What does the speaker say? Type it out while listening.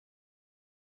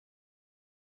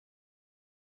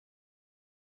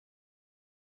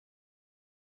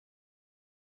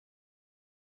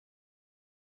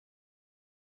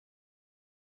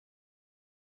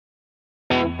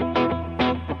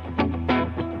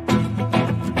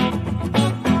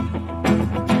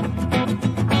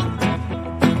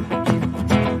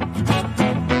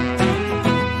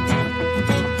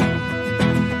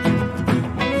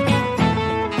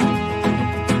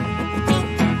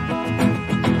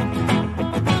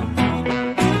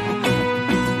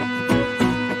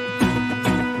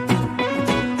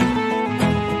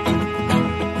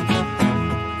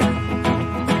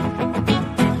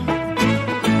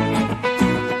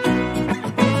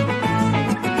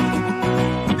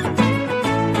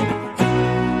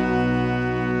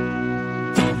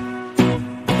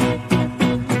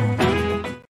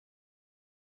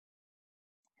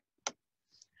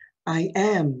I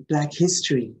am Black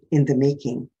history in the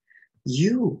making.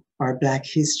 You are Black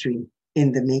history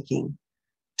in the making.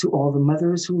 To all the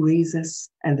mothers who raise us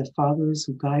and the fathers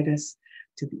who guide us,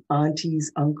 to the aunties,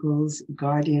 uncles,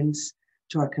 guardians,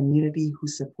 to our community who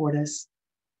support us,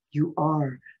 you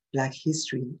are Black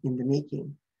history in the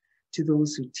making. To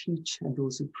those who teach and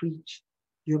those who preach,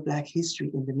 you're Black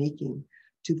history in the making.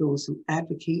 To those who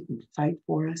advocate and fight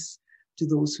for us, to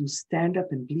those who stand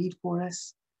up and bleed for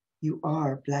us, you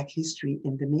are Black history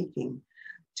in the making.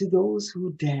 To those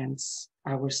who dance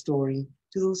our story,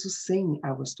 to those who sing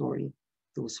our story,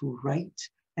 those who write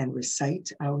and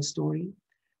recite our story,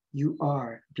 you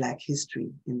are Black history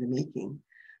in the making.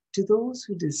 To those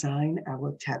who design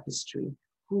our tapestry,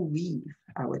 who weave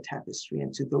our tapestry,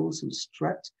 and to those who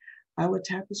strut our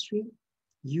tapestry,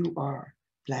 you are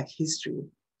Black history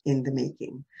in the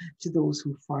making. To those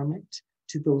who farm it,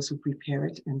 to those who prepare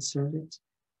it and serve it,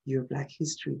 you're Black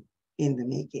history in the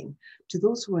making. To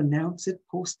those who announce it,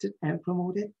 post it, and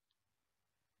promote it,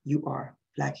 you are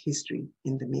Black history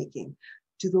in the making.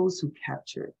 To those who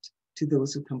capture it, to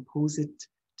those who compose it,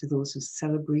 to those who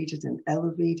celebrate it and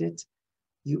elevate it,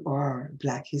 you are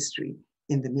Black history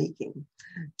in the making.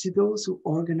 To those who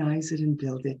organize it and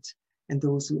build it, and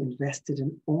those who invest it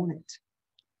and own it,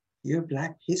 you're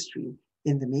Black history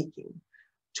in the making.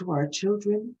 To our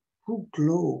children who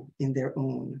glow in their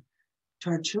own, to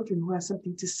our children who have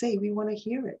something to say, we want to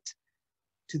hear it.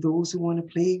 To those who want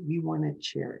to play, we want to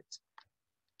share it.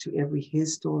 To every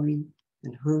his story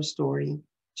and her story,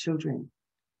 children,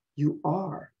 you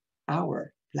are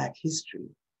our Black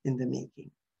history in the making.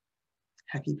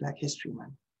 Happy Black History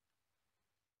Month.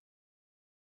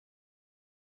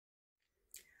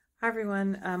 Hi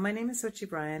everyone, my name is Sochi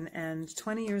Bryan, and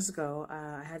 20 years ago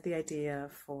I had the idea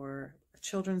for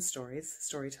children's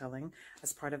storytelling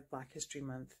as part of Black History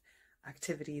Month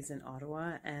activities in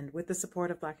Ottawa, and with the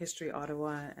support of Black History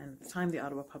Ottawa and at the time the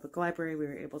Ottawa Public Library, we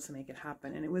were able to make it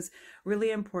happen. And it was really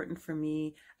important for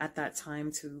me at that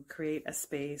time to create a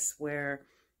space where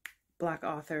Black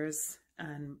authors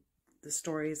and the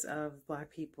stories of Black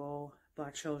people,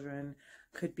 Black children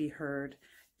could be heard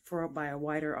by a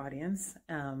wider audience,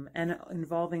 and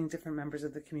involving different members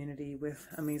of the community with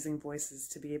amazing voices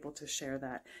to be able to share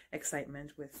that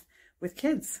excitement with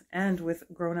kids and with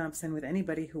grown-ups and with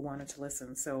anybody who wanted to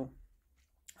listen. So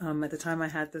at the time I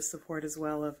had the support as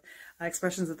well of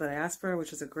Expressions of the Diaspora,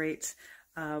 which is a great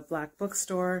Black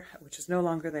bookstore, which is no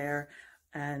longer there,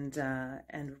 and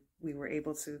we were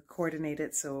able to coordinate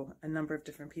it, so a number of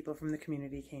different people from the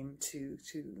community came to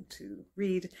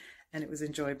read, and it was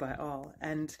enjoyed by all.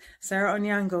 And Sarah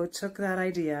Onyango took that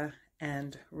idea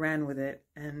and ran with it,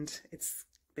 and it's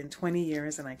been 20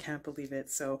 years and I can't believe it.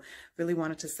 So really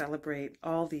wanted to celebrate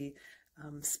all the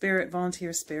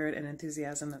volunteer spirit and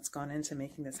enthusiasm that's gone into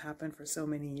making this happen for so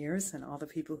many years, and all the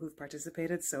people who've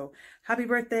participated. So happy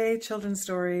birthday, Children's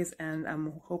Stories, and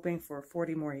I'm hoping for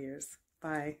 40 more years.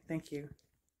 Bye. Thank you.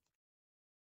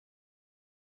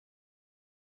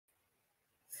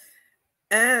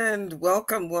 And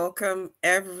welcome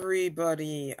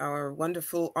everybody, our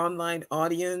wonderful online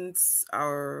audience,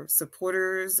 our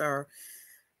supporters, our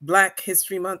Black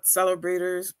History Month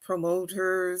celebrators,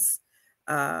 promoters.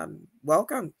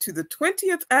 Welcome to the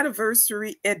 20th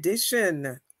anniversary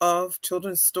edition of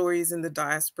Children's Stories in the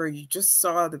Diaspora. You just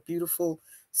saw the beautiful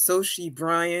Sochi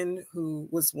Bryan, who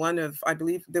was one of, I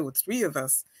believe there were 3 of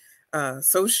us,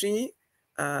 Sochi,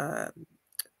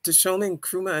 Tashoma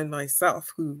Nkrumah, and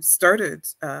myself, who started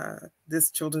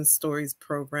this Children's Stories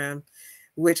program,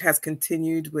 which has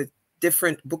continued with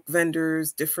different book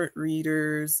vendors, different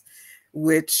readers,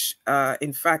 which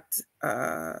in fact,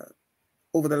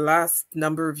 over the last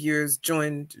number of years,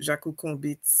 joined Jacques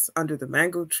Combitz under the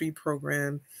Mango Tree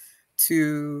program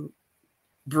to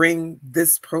bring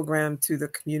this program to the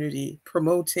community,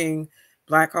 promoting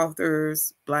Black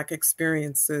authors, Black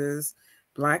experiences,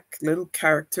 Black little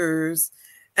characters,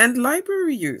 and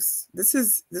library use. This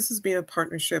has been a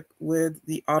partnership with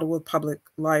the Ottawa Public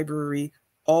Library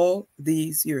all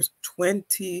these years,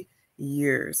 20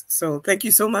 years. So thank you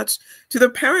so much to the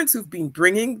parents who've been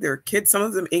bringing their kids. Some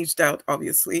of them aged out,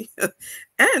 obviously,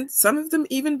 and some of them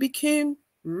even became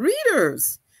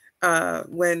readers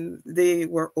when they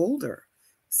were older.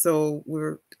 So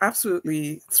we're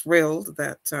absolutely thrilled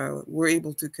that we're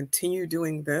able to continue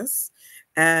doing this.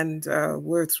 And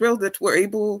we're thrilled that we're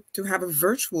able to have a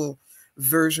virtual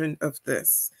version of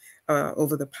this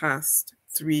over the past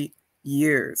 3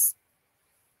 years.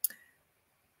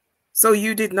 So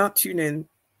you did not tune in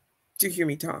to hear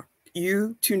me talk.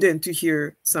 You tuned in to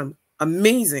hear some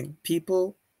amazing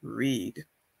people read.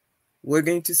 We're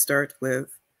going to start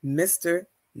with Mr.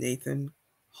 Nathan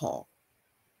Hall.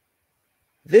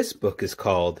 This book is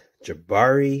called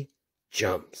Jabari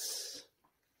Jumps.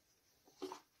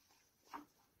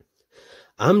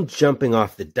 I'm jumping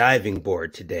off the diving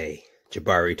board today,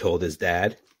 Jabari told his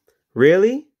dad.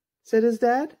 Really? Said his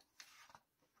dad.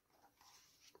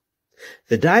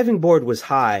 The diving board was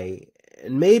high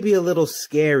and maybe a little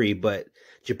scary, but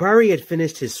Jabari had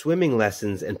finished his swimming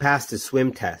lessons and passed his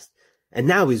swim test, and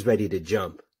now he's ready to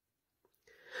jump.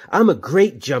 I'm a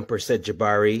great jumper, said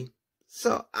Jabari,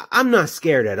 so I'm not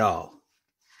scared at all.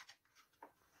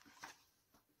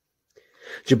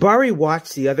 Jabari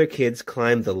watched the other kids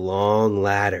climb the long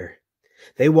ladder.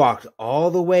 They walked all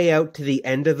the way out to the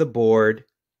end of the board,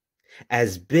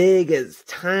 as big as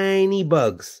tiny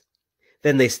bugs.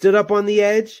 Then they stood up on the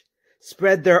edge,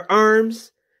 spread their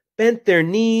arms, bent their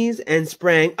knees, and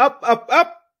sprang up, up,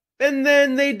 up, and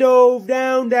then they dove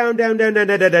down, down, down, down, down,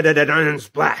 down, down, down, down, down, and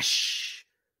splash.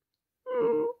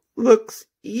 Looks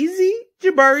easy,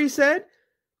 Jabari said.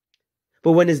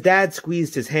 But when his dad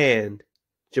squeezed his hand,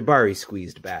 Jabari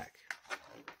squeezed back.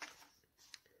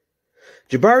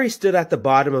 Jabari stood at the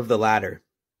bottom of the ladder.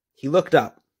 He looked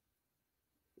up.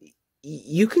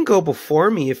 You can go before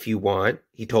me if you want,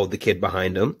 he told the kid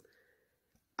behind him.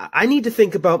 I need to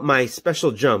think about my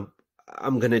special jump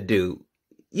I'm going to do.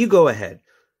 You go ahead.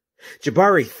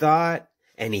 Jabari thought,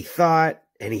 and he thought,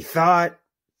 and he thought.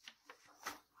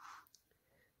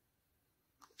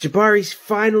 Jabari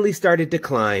finally started to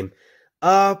climb,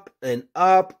 up and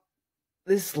up.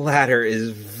 This ladder is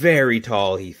very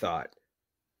tall, he thought.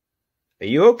 Are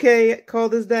you okay?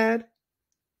 Called his dad.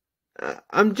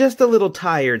 I'm just a little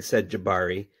tired, said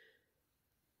Jabari.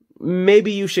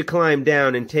 Maybe you should climb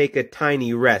down and take a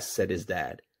tiny rest, said his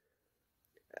dad.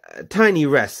 A tiny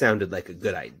rest sounded like a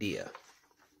good idea.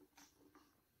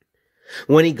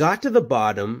 When he got to the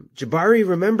bottom, Jabari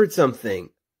remembered something.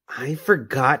 I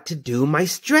forgot to do my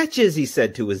stretches, he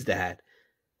said to his dad.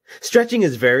 Stretching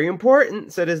is very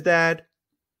important, said his dad.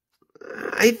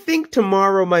 I think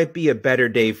tomorrow might be a better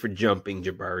day for jumping,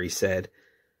 Jabari said.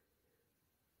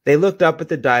 They looked up at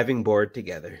the diving board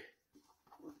together.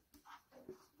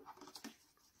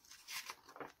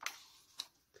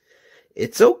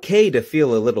 It's okay to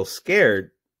feel a little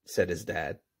scared, said his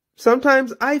dad.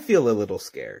 Sometimes I feel a little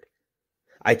scared.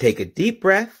 I take a deep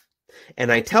breath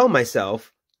and I tell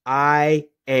myself, I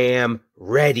am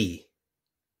ready.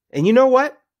 And you know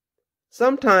what?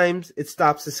 Sometimes it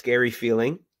stops the scary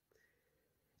feeling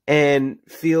and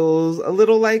feels a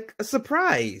little like a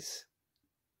surprise.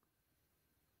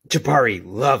 Jabari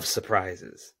loves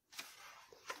surprises.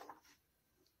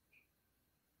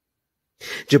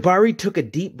 Jabari took a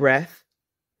deep breath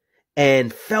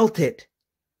and felt it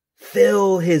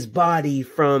fill his body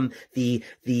from the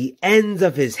ends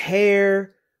of his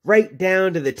hair right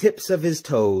down to the tips of his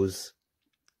toes.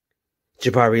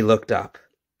 Jabari looked up.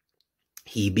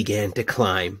 He began to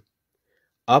climb.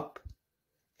 Up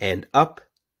and up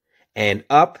and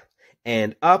up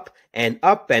and up and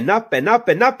up and up and up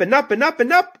and up and up and up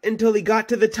and up until he got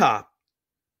to the top.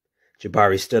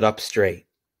 Jabari stood up straight.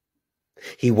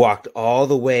 He walked all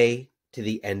the way to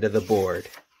the end of the board.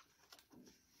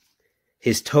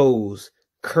 His toes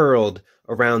curled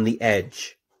around the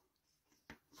edge.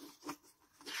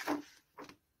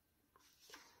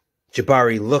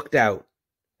 Jabari looked out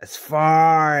as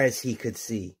far as he could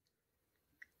see.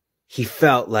 He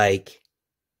felt like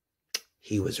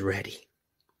he was ready.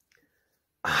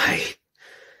 I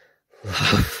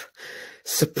love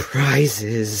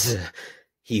surprises,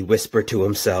 he whispered to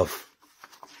himself.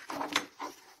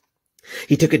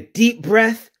 He took a deep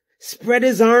breath, spread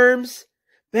his arms,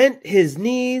 bent his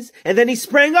knees, and then he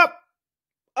sprang up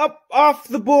off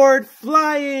the board,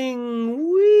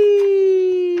 flying.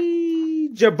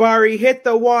 Whee! Jabari hit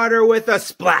the water with a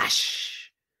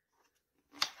splash.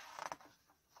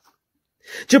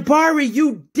 Jabari,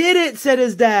 you did it, said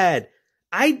his dad.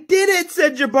 I did it,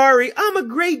 said Jabari. I'm a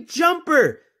great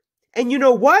jumper. And you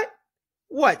know what?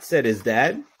 What, said his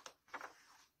dad.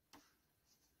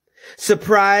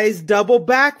 Surprise double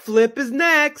backflip is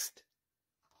next.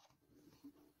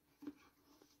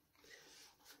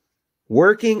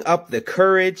 Working up the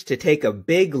courage to take a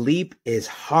big leap is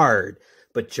hard,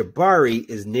 but Jabari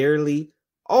is nearly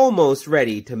almost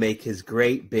ready to make his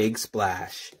great big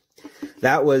splash.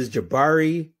 That was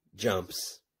Jabari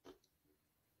Jumps.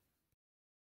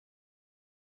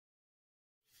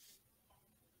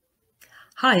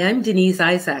 Hi, I'm Denise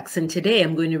Isaacs, and today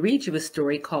I'm going to read you a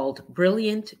story called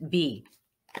Brilliant Bee.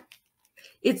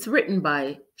 It's written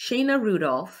by Shana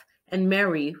Rudolph and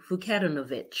Mary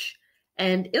Vukadinovich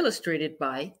and illustrated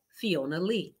by Fiona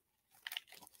Lee.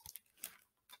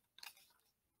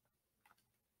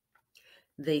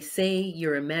 They say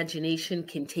your imagination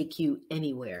can take you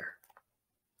anywhere.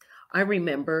 I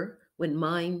remember when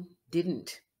mine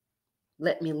didn't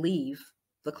let me leave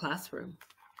the classroom.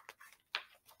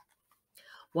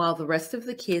 While the rest of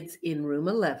the kids in room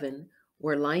 11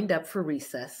 were lined up for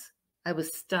recess, I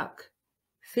was stuck,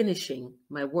 finishing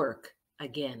my work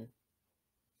again.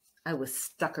 I was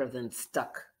stucker than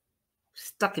stuck.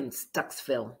 Stuck in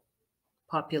Stucksville.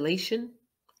 Population,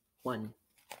 1.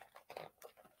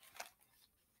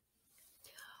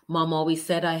 Mom always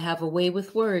said I have a way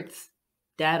with words.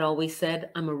 Dad always said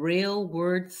I'm a real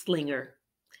word slinger.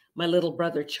 My little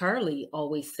brother Charlie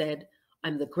always said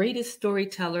I'm the greatest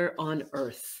storyteller on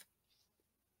earth.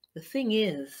 The thing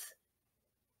is,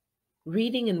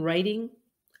 reading and writing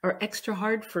are extra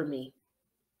hard for me.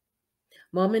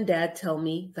 Mom and Dad tell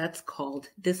me that's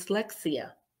called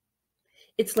dyslexia.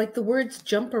 It's like the words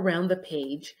jump around the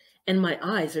page and my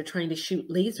eyes are trying to shoot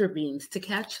laser beams to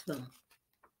catch them.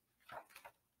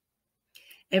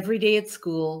 Every day at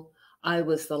school, I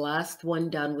was the last one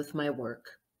done with my work,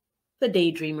 the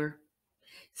daydreamer,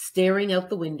 staring out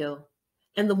the window,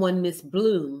 and the one Miss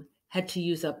Bloom had to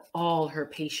use up all her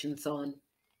patience on.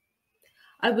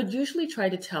 I would usually try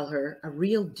to tell her a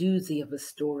real doozy of a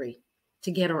story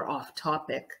to get her off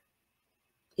topic.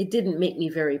 It didn't make me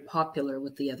very popular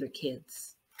with the other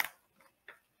kids.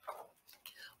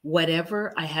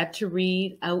 Whatever I had to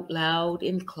read out loud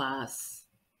in class,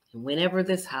 and whenever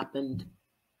this happened,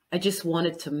 I just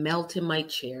wanted to melt in my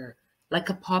chair like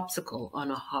a popsicle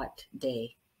on a hot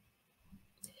day.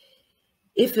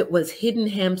 If it was Hidden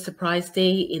Ham Surprise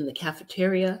Day in the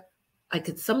cafeteria, I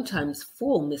could sometimes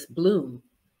fool Miss Bloom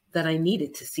that I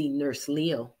needed to see Nurse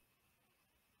Leo.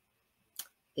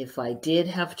 If I did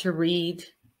have to read,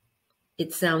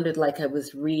 it sounded like I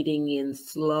was reading in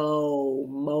slow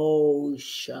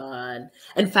motion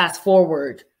and fast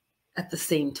forward at the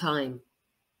same time.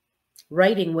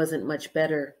 Writing wasn't much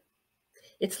better.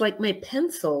 It's like my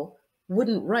pencil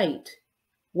wouldn't write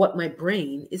what my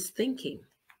brain is thinking.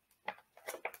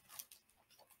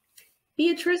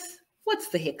 Beatrice, what's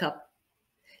the hiccup?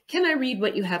 Can I read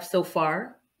what you have so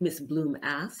far? Miss Bloom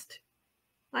asked.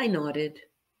 I nodded.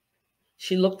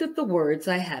 She looked at the words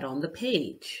I had on the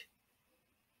page.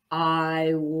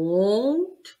 I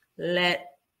won't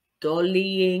let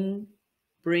dullying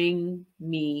bring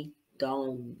me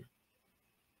down.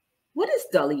 What is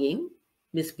dullying?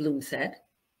 Miss Bloom said.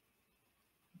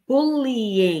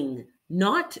 Bullying,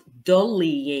 not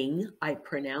dullying, I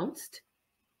pronounced.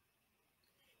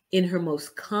 In her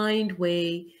most kind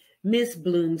way, Miss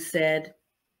Bloom said,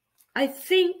 I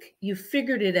think you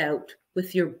figured it out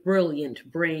with your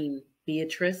brilliant brain,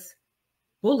 Beatrice.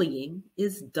 Bullying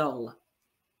is dull.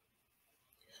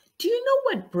 Do you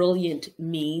know what brilliant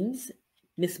means?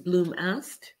 Miss Bloom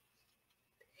asked.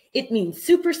 It means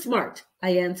super smart,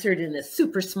 I answered in a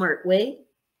super smart way.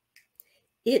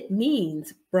 It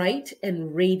means bright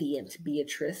and radiant,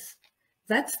 Beatrice.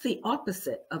 That's the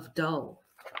opposite of dull.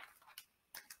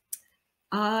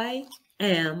 I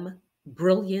am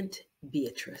brilliant,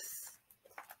 Beatrice.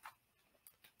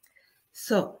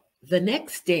 So the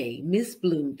next day, Miss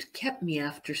Bloom kept me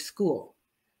after school.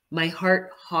 My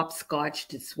heart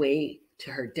hopscotched its way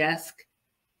to her desk.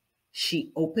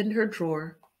 She opened her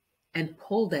drawer and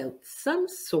pulled out some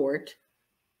sort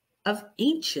of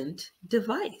ancient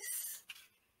device.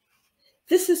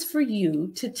 This is for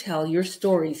you to tell your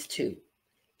stories to.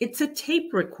 It's a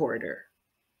tape recorder.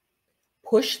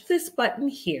 Push this button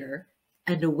here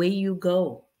and away you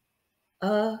go.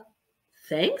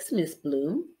 Thanks, Miss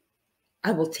Bloom.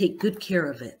 I will take good care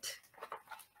of it.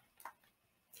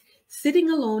 Sitting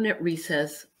alone at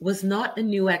recess was not a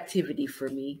new activity for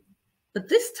me, but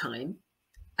this time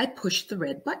I pushed the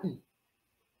red button.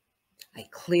 I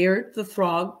cleared the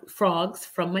frogs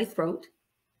from my throat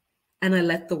and I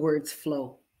let the words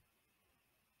flow.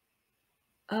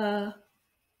 Why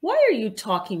are you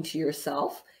talking to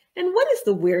yourself? And what is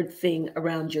the weird thing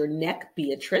around your neck,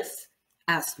 Beatrice?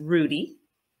 Asked Rudy.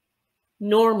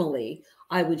 Normally,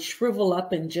 I would shrivel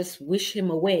up and just wish him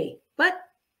away, but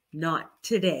not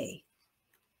today.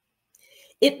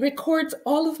 It records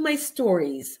all of my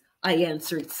stories, I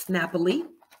answered snappily.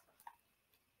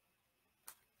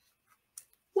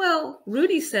 Well,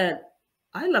 Rudy said,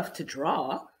 I love to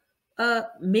draw.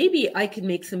 Maybe I can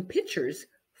make some pictures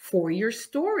for your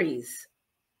stories.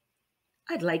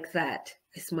 I'd like that,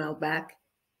 I smiled back.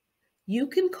 You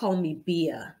can call me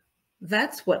Bea.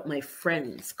 That's what my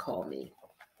friends call me.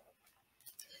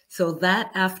 So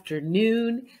that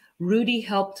afternoon, Rudy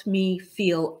helped me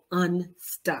feel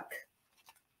unstuck.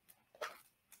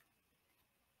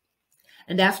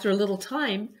 And after a little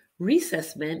time,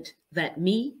 recess meant that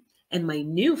me and my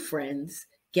new friends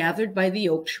gathered by the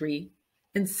oak tree,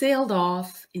 and sailed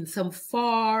off in some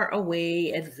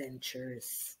far-away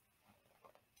adventures.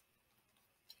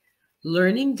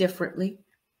 Learning differently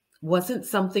wasn't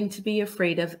something to be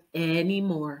afraid of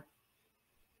anymore.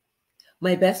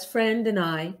 My best friend and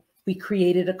I, we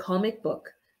created a comic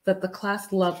book that the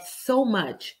class loved so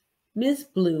much, Ms.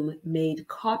 Bloom made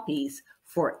copies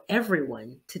for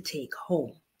everyone to take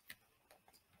home.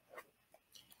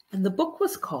 And the book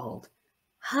was called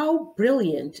How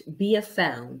Brilliant Bea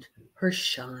Found Her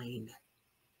Shine.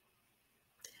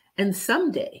 And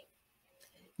someday,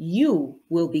 you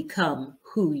will become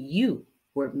who you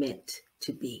were meant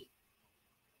to be.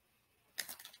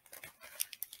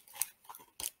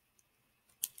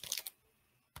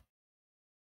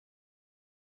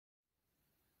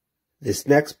 This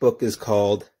next book is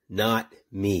called Not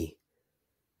Me.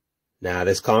 Now,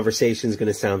 this conversation is going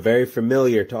to sound very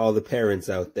familiar to all the parents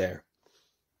out there.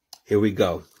 Here we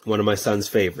go. One of my son's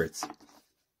favorites.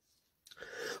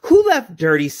 Who left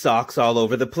dirty socks all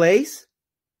over the place?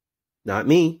 Not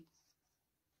me.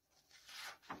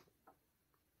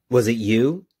 Was it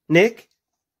you, Nick?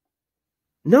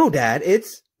 No, Dad,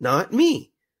 it's not me.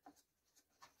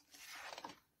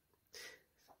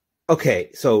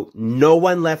 Okay, so no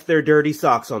one left their dirty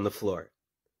socks on the floor.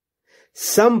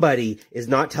 Somebody is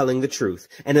not telling the truth.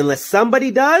 And unless somebody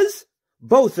does,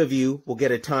 both of you will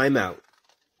get a timeout.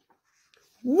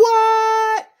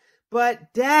 What?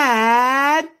 But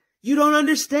Dad, you don't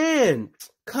understand.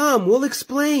 Come, we'll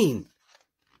explain.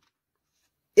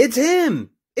 It's him.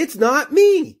 It's not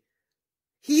me.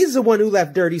 He's the one who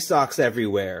left dirty socks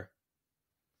everywhere.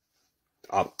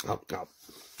 Huh?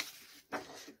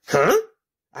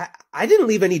 I didn't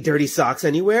leave any dirty socks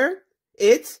anywhere.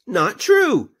 It's not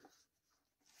true.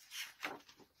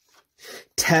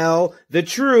 Tell the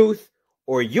truth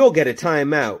or you'll get a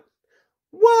timeout.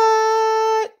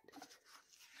 What?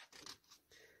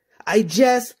 I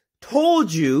just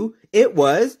told you it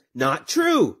was not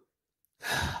true.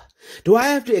 Do I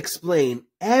have to explain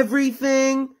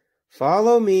everything?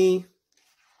 Follow me.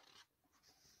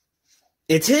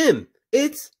 It's him.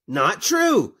 It's not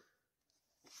true.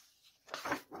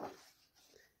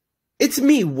 It's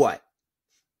me, what?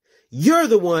 You're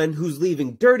the one who's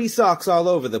leaving dirty socks all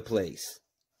over the place.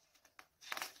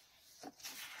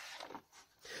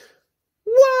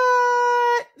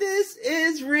 What? This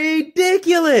is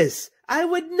ridiculous. I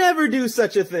would never do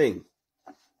such a thing.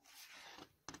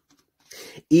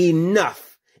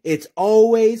 Enough. It's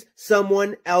always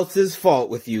someone else's fault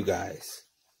with you guys.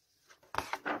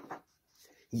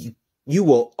 You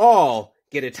will all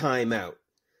get a timeout.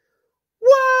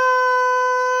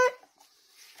 What?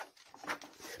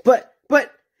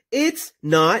 But it's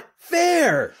not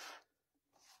fair.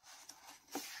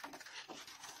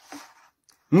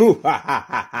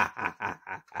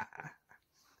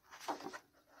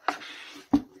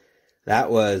 That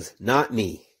was not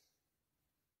me.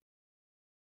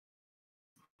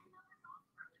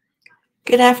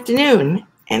 Good afternoon,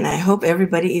 and I hope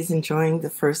everybody is enjoying the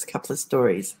first couple of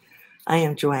stories. I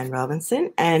am Joanne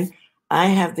Robinson, and I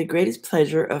have the greatest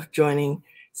pleasure of joining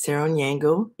Sarah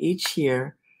Onyango each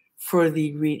year for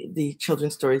the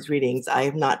children's stories readings. I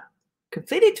have not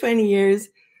completed 20 years,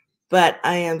 but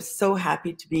I am so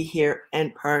happy to be here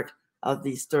and part of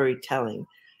the storytelling.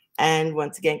 And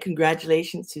once again,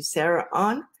 congratulations to Sarah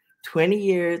on 20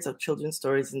 years of children's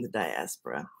stories in the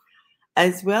diaspora.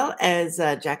 As well as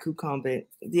Jaku Combe,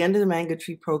 the Under the Mango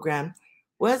Tree program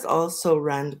was also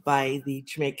run by the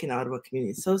Jamaican Ottawa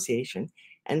Community Association.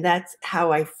 And that's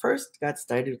how I first got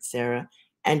started with Sarah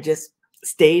and just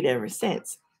stayed ever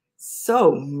since.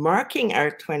 So marking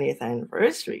our 20th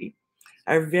anniversary,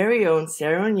 our very own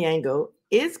Sarah Onyango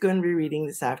is going to be reading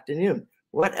this afternoon.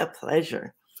 What a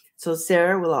pleasure. So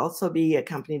Sarah will also be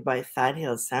accompanied by Thad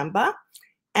Hill Samba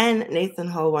and Nathan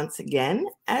Hall once again.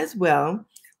 As well,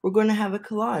 we're going to have a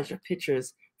collage of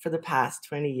pictures for the past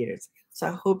 20 years. So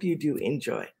I hope you do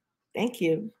enjoy. Thank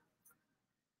you.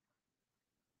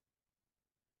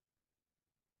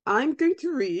 I'm going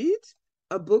to read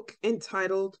a book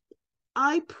entitled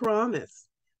I Promise.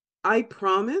 I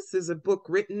Promise is a book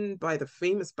written by the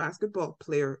famous basketball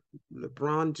player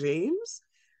LeBron James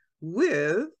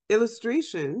with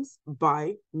illustrations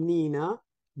by Nina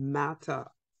Mata.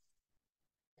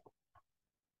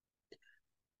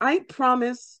 I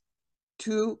promise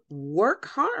to work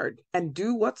hard and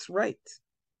do what's right,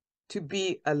 to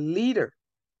be a leader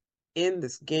in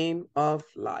this game of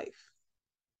life.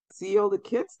 See all the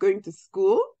kids going to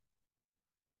school?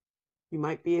 You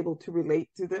might be able to relate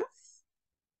to this.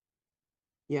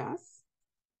 Yes.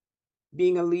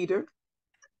 Being a leader,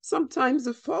 sometimes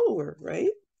a follower, right?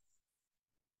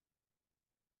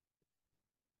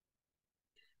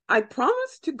 I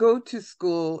promise to go to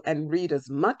school and read as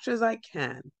much as I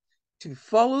can, to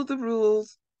follow the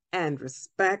rules and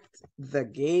respect the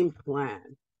game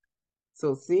plan.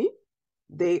 So see,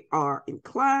 they are in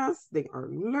class, they are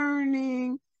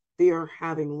learning, they are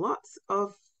having lots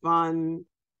of fun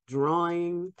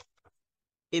drawing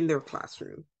in their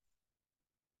classroom.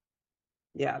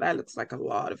 Yeah, that looks like a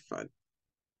lot of fun.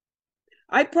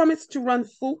 I promise to run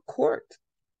full court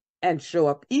and show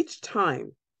up each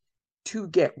time to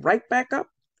get right back up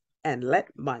and let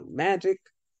my magic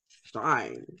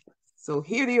shine. So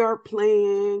here they are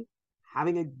playing,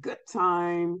 having a good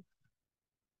time,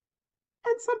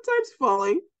 and sometimes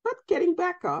falling, but getting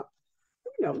back up,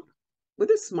 with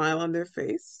a smile on their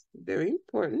face. Very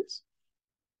important.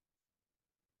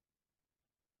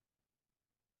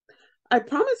 I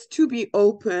promise to be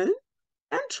open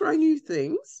and try new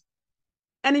things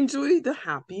and enjoy the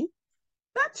happy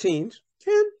that change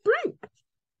can bring.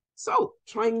 So,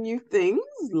 trying new things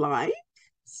like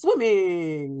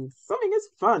swimming. Swimming is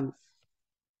fun.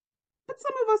 But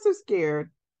some of us are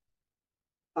scared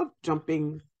of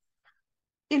jumping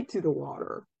into the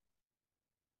water.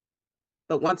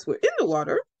 But once we're in the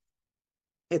water,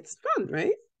 it's fun,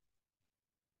 right?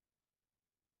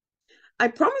 I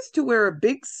promise to wear a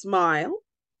big smile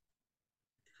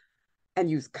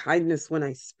and use kindness when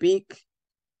I speak,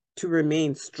 to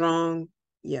remain strong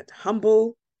yet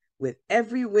humble with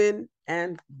every win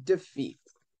and defeat.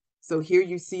 So here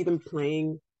you see them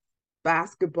playing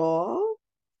basketball,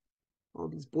 all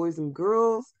these boys and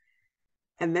girls,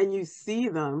 and then you see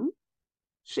them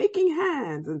shaking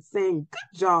hands and saying,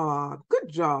 good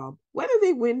job, whether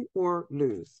they win or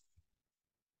lose.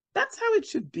 That's how it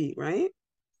should be, right?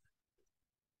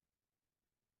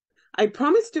 I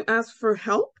promise to ask for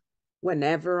help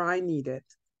whenever I need it,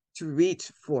 to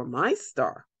reach for my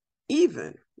star,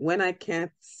 even when I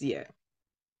can't see it.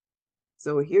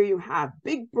 So here you have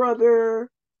big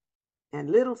brother and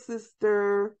little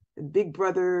sister, and big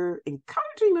brother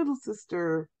encouraging little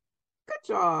sister.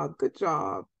 Good job, good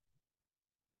job.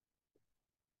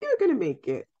 You're going to make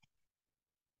it.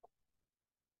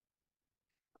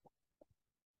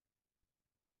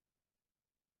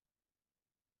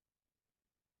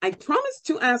 I promise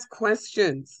to ask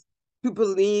questions, to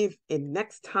believe in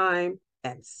next time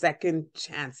and second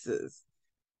chances.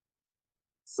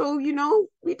 So, we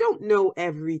don't know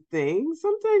everything.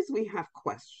 Sometimes we have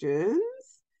questions.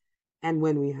 And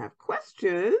when we have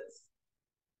questions,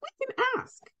 we can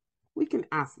ask. We can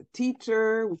ask the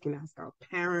teacher, we can ask our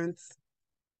parents.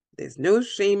 There's no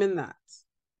shame in that,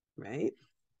 right?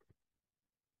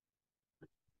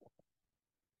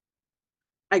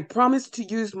 I promise to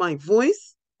use my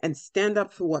voice and stand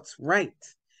up for what's right.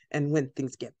 And when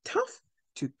things get tough,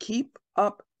 to keep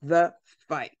up the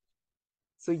fight.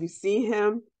 So you see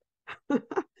him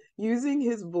using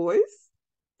his voice,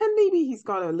 and maybe he's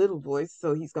got a little voice,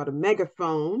 so he's got a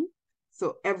megaphone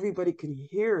so everybody can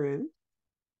hear him.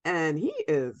 And he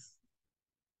is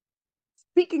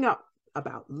speaking up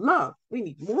about love. We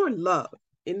need more love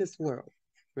in this world,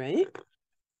 right?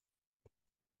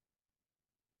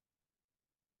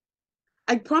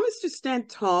 I promise to stand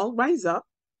tall, rise up,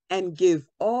 and give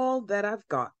all that I've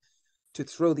got, to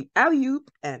throw the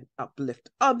alley-oop and uplift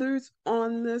others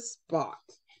on the spot.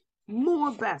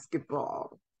 More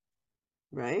basketball,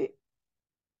 right?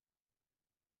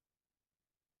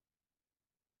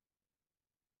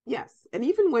 Yes, and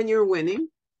even when you're winning,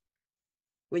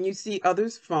 when you see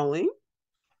others falling,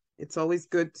 it's always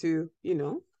good to,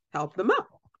 help them up.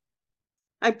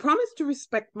 I promise to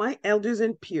respect my elders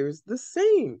and peers the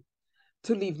same,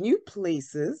 to leave new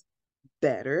places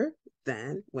better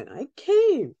than when I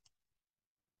came.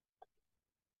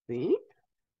 See?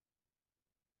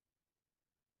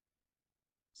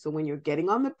 So when you're getting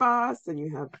on the bus and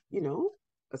you have,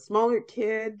 a smaller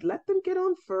kid, let them get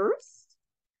on first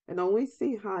and always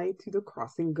say hi to the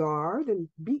crossing guard and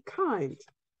be kind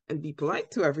and be polite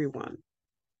to everyone.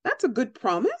 That's a good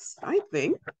promise, I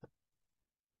think.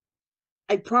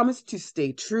 I promise to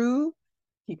stay true,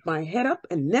 keep my head up,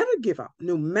 and never give up,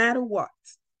 no matter what.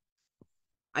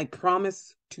 I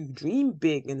promise to dream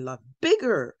big and love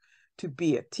bigger, to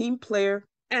be a team player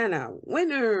and a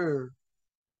winner.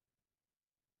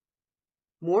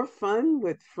 More fun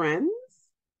with friends.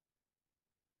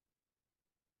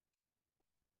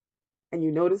 And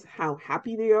you notice how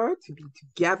happy they are to be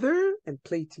together and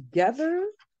play together.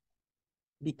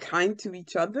 Be kind to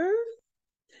each other.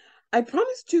 I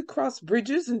promise to cross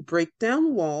bridges and break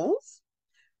down walls,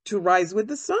 to rise with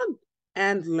the sun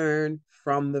and learn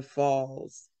from the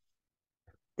falls.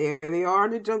 There they are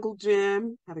in the jungle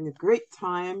gym, having a great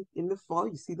time in the fall.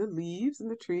 You see the leaves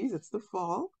and the trees, it's the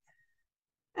fall.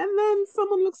 And then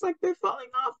someone looks like they're falling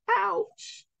off.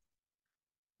 Ouch.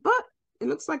 But it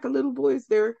looks like a little boy is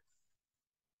there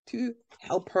to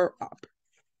help her up.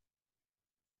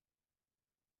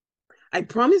 I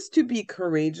promise to be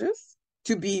courageous,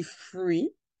 to be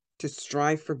free, to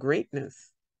strive for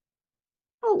greatness.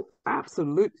 Oh,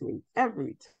 absolutely,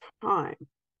 every time.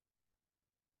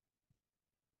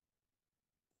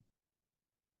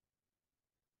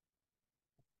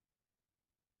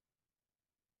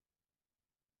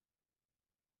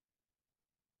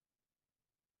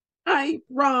 I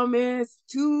promise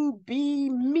to be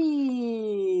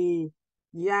me.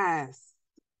 Yes,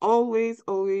 always,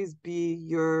 always be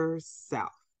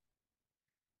yourself.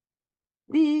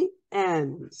 The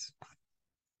end.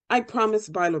 I Promise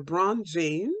by LeBron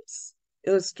James.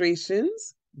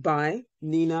 Illustrations by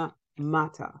Nina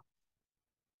Mata.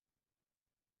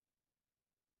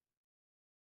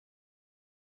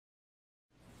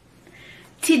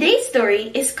 Today's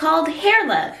story is called Hair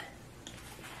Love.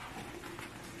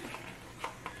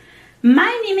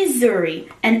 My name is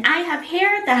Zuri, and I have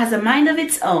hair that has a mind of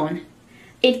its own.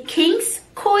 It kinks,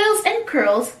 coils, and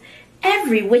curls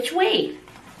every which way.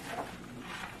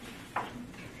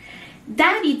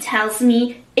 Daddy tells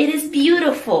me it is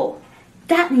beautiful.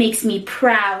 That makes me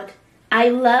proud. I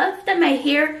love that my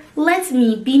hair lets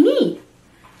me be me.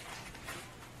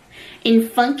 In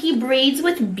funky braids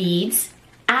with beads,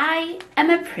 I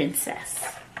am a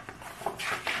princess.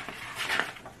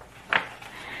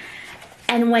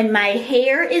 And when my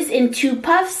hair is in two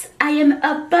puffs, I am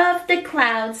above the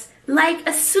clouds like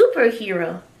a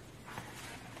superhero.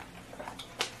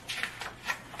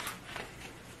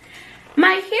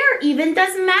 My hair even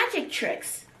does magic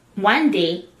tricks. One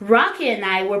day, Rocky and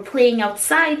I were playing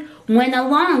outside when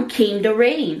along came the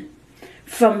rain.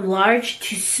 From large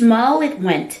to small it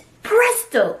went,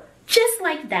 presto, just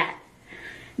like that.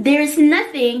 There's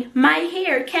nothing my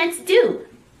hair can't do.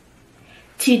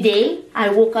 Today, I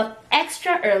woke up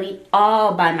extra early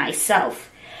all by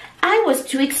myself. I was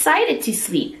too excited to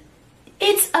sleep.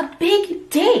 It's a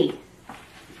big day.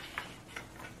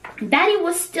 Daddy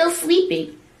was still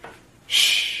sleeping.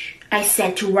 Shh, I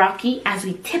said to Rocky as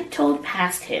we tiptoed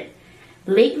past him.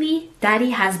 Lately,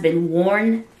 Daddy has been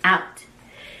worn out.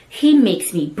 He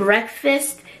makes me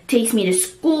breakfast, takes me to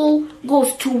school,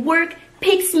 goes to work,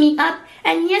 picks me up,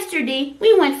 and yesterday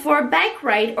we went for a bike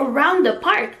ride around the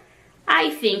park. I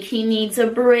think he needs a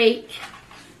break.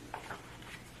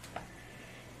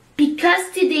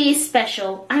 Because today is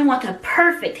special, I want a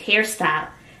perfect hairstyle.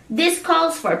 This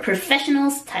calls for a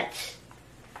professional's touch.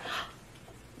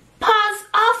 Pause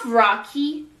off,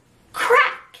 Rocky.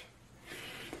 Crack!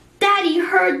 Daddy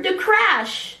heard the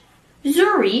crash.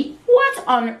 Zuri, what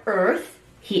on earth?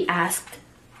 He asked.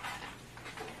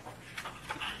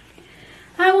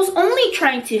 I was only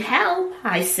trying to help,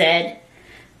 I said.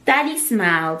 Daddy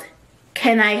smiled.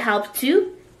 Can I help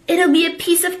too? It'll be a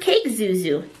piece of cake,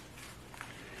 Zuzu.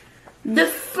 The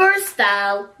first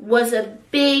style was a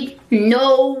big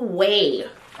no way.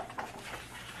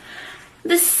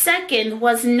 The second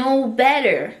was no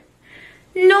better.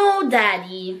 No,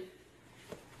 Daddy.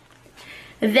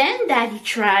 Then Daddy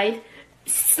tried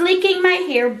slicking my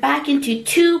hair back into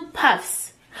two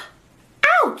puffs.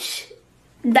 Ouch!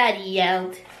 Daddy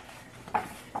yelled.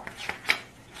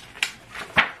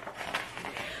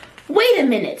 Wait a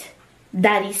minute,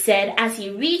 Daddy said as he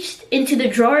reached into the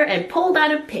drawer and pulled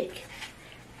out a pick.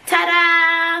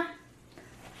 Ta-da!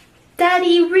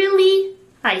 Daddy, really?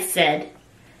 I said.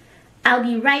 I'll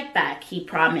be right back, he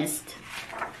promised.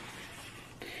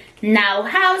 Now,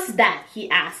 how's that? He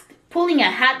asked, pulling a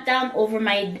hat down over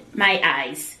my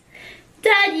eyes.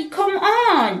 Daddy, come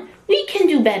on. We can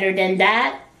do better than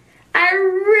that. I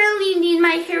really need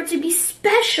my hair to be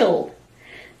special.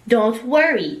 Don't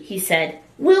worry, he said.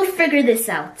 We'll figure this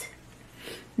out.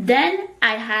 Then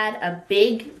I had a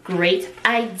big, great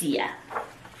idea.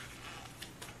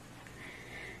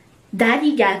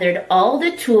 Daddy gathered all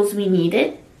the tools we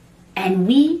needed, and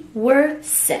we were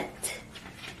set.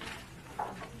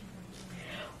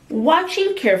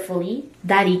 Watching carefully,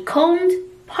 Daddy combed,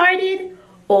 parted,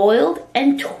 oiled,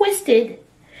 and twisted.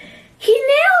 He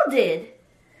nailed it!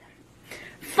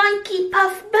 Funky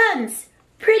puff buns,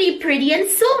 pretty and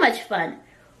so much fun.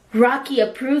 Rocky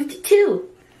approved too.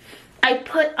 I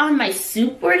put on my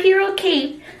superhero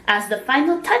cape as the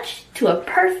final touch to a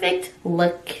perfect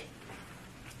look.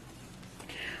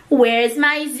 Where's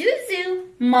my Zuzu?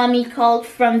 Mommy called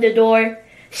from the door.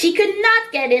 She could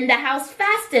not get in the house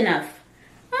fast enough.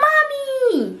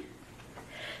 Mommy!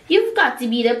 You've got to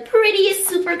be the prettiest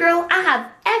Supergirl I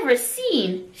have ever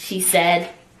seen, she said.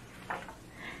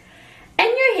 And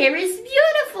your hair is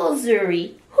beautiful,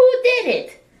 Zuri. Who did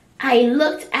it? I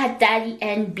looked at Daddy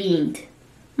and beamed.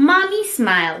 Mommy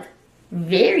smiled.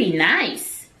 Very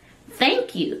nice.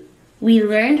 Thank you. We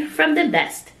learned from the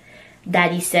best,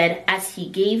 Daddy said as he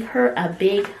gave her a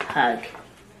big hug.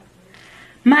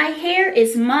 My hair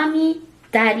is Mommy,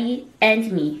 Daddy,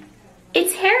 and me.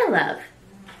 It's hair love.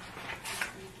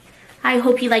 I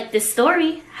hope you liked this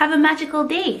story. Have a magical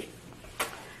day.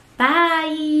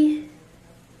 Bye.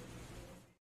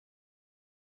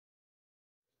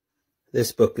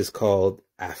 This book is called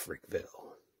Africville.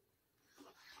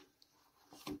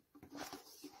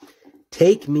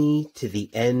 Take me to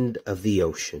the end of the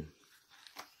ocean,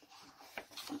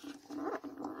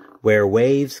 where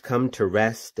waves come to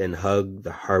rest and hug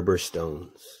the harbor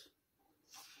stones.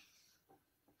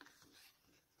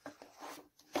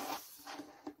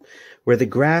 Where the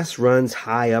grass runs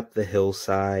high up the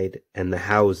hillside and the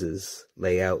houses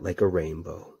lay out like a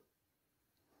rainbow.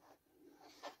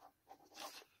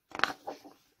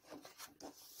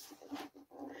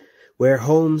 Where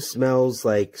home smells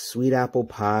like sweet apple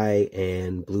pie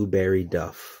and blueberry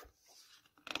duff.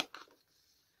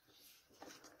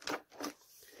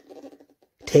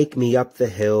 Take me up the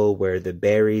hill where the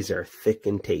berries are thick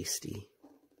and tasty.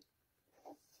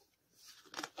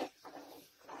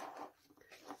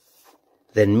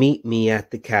 Then meet me at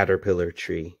the caterpillar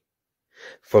tree.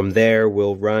 From there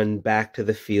we'll run back to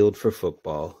the field for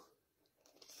football.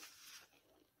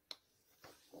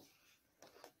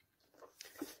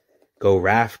 Go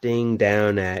rafting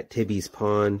down at Tibby's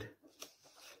Pond.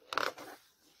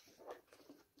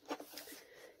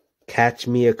 Catch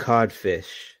me a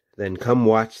codfish, then come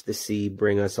watch the sea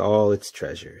bring us all its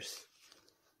treasures.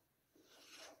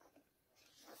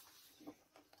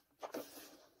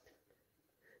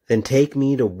 Then take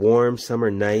me to warm summer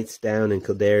nights down in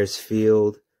Kildare's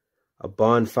field, a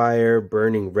bonfire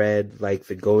burning red like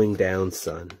the going down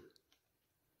sun.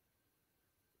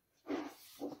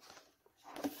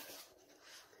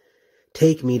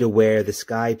 Take me to where the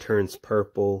sky turns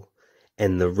purple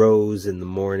and the rose in the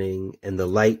morning and the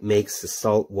light makes the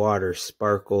salt water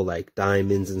sparkle like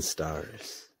diamonds and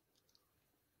stars.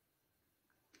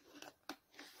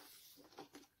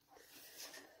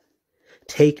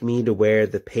 Take me to where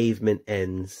the pavement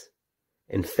ends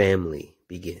and family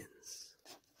begins.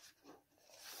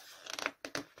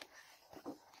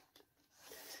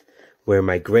 Where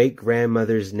my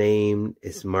great-grandmother's name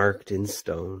is marked in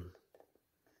stone.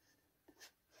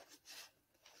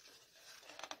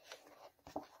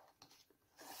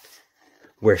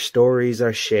 Where stories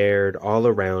are shared all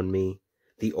around me,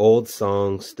 the old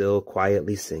songs still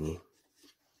quietly singing.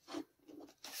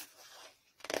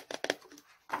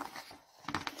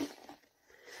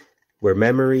 Where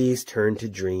memories turn to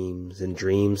dreams and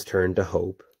dreams turn to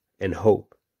hope, and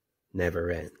hope never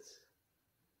ends.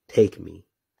 Take me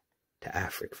to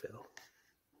Africville.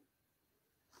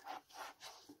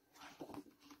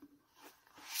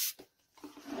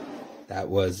 That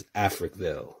was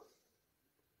Africville.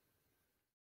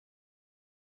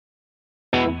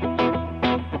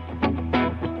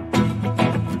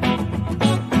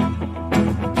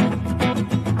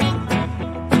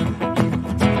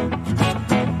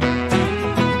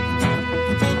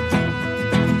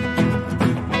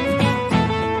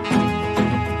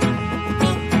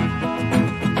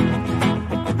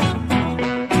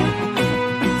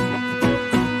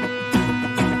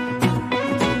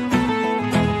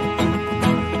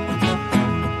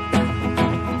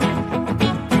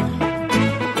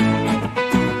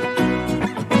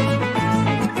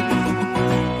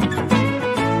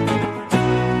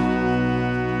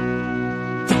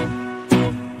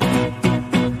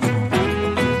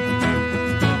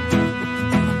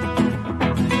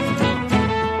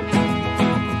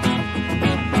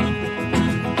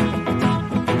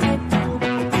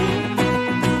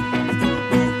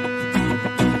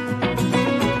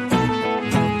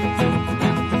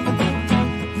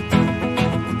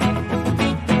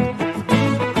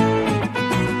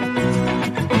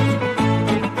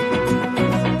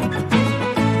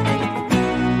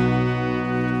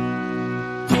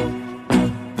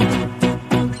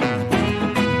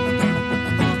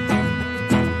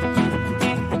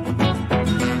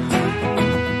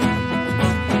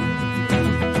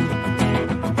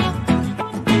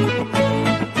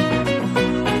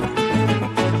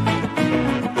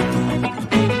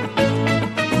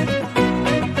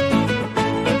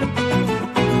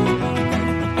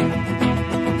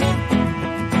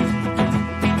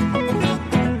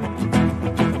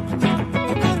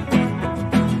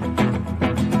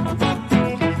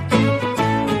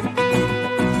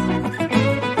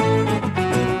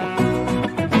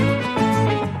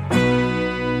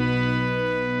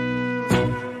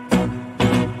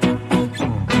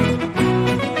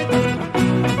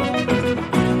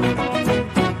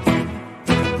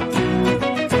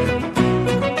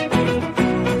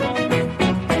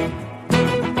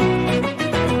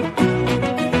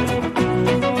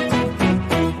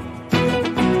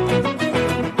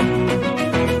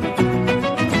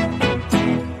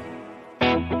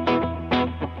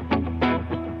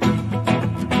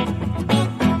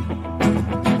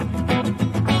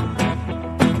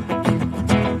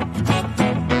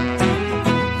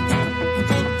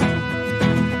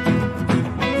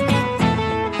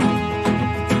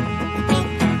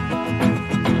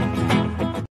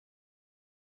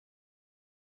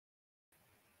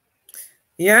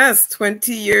 Yes,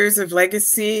 20 years of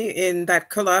legacy. In that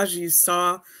collage, you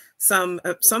saw some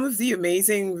of the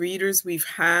amazing readers we've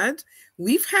had.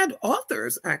 We've had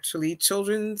authors, actually,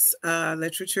 children's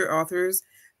literature authors,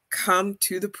 come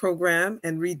to the program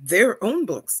and read their own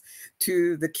books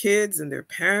to the kids and their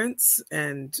parents.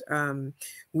 And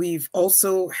we've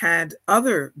also had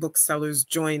other booksellers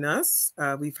join us.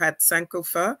 We've had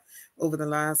Sankofa over the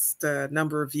last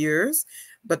number of years.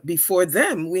 But before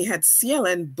them, we had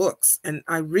CLN Books. And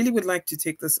I really would like to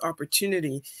take this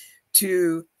opportunity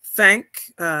to thank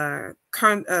Carmen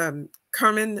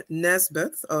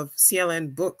Nesbitt of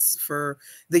CLN Books for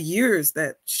the years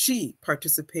that she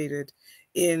participated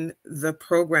in the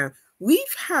program.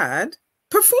 We've had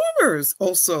performers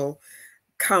also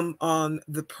come on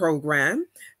the program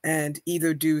and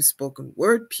either do spoken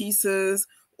word pieces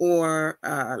or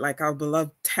like our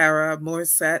beloved Tara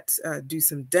Morissette, do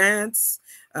some dance.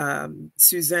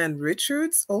 Suzanne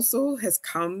Richards also has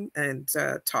come and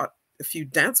taught a few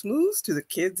dance moves to the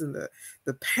kids and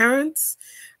the parents.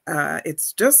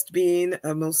 It's just been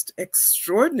a most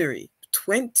extraordinary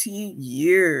 20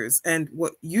 years. And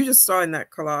what you just saw in that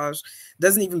collage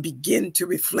doesn't even begin to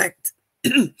reflect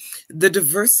the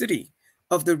diversity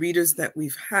of the readers that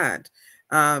we've had.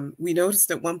 We noticed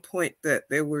at one point that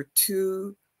there were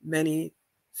too many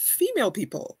female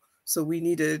people. So we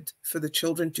needed for the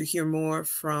children to hear more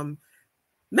from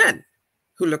men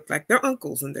who looked like their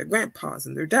uncles and their grandpas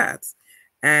and their dads.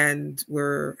 And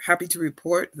we're happy to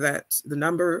report that the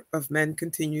number of men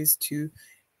continues to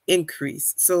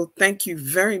increase. So thank you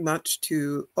very much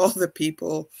to all the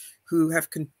people who have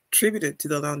contributed to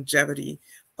the longevity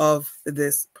of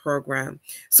this program.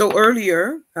 So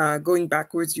earlier, going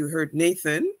backwards, you heard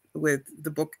Nathan with the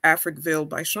book Africville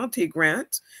by Shantae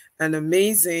Grant, an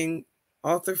amazing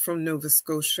author from Nova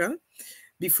Scotia.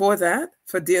 Before that,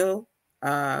 Fadil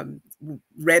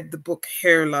read the book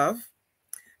Hair Love,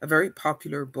 a very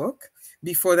popular book.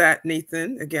 Before that,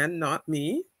 Nathan, again, not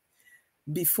me.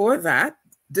 Before that,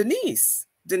 Denise.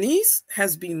 Denise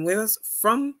has been with us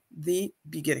from the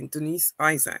beginning, Denise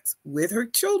Isaacs, with her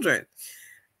children.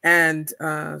 And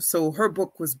so her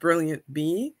book was Brilliant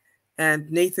Bee,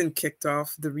 and Nathan kicked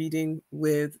off the reading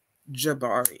with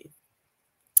Jabari.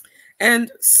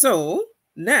 And so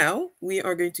now we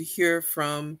are going to hear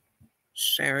from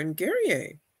Sharon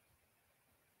Guerrier.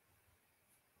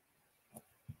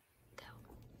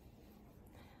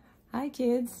 Hi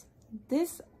kids,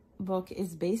 this book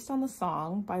is based on the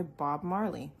song by Bob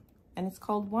Marley, and it's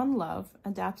called One Love,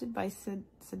 adapted by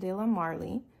Cedella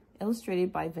Marley,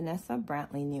 illustrated by Vanessa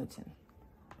Brantley Newton.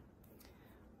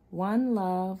 One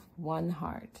love, one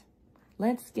heart.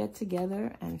 Let's get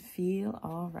together and feel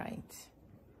all right.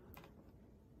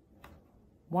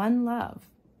 One love,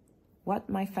 what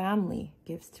my family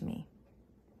gives to me.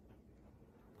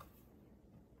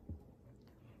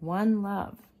 One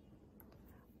love,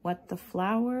 what the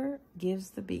flower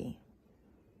gives the bee.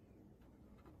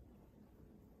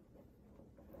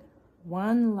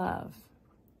 One love,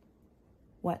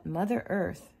 what Mother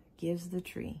Earth gives the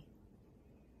tree.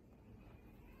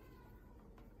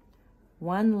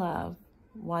 One love,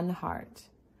 one heart.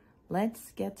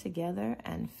 Let's get together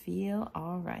and feel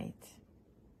all right.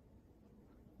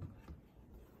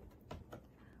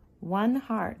 One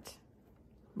heart,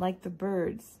 like the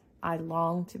birds, I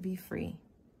long to be free.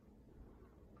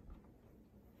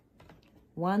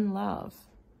 One love,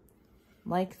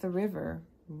 like the river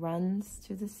runs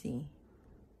to the sea.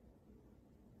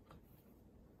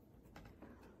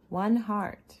 One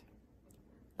heart,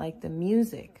 like the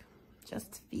music,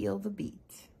 just feel the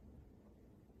beat.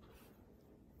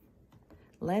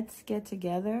 Let's get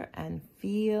together and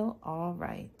feel all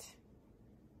right.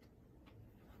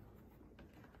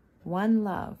 One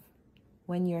love,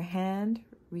 when your hand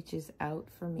reaches out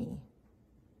for me.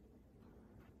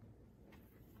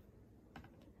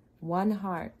 One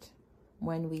heart,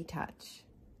 when we touch,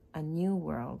 a new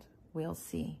world we'll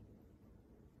see.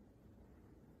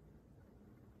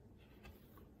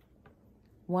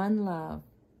 One love,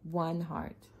 one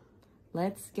heart.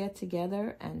 Let's get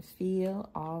together and feel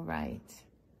all right.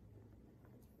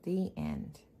 The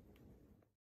end.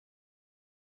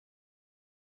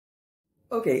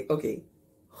 Okay.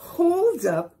 Hold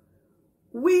up.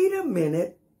 Wait a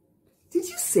minute. Did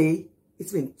you say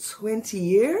it's been 20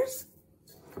 years?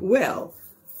 Well,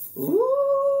 ooh-wee.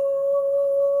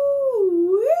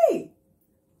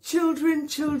 Children,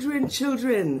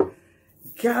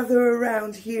 gather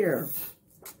around here,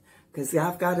 because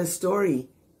I've got a story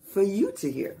for you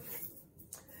to hear.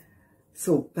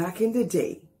 So back in the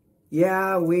day,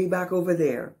 way back over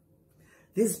there,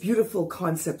 this beautiful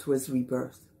concept was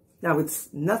rebirthed. Now, it's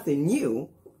nothing new,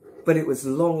 but it was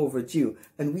long overdue,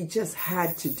 and we just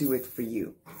had to do it for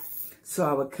you. So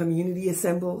our community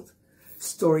assembled,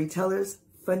 storytellers,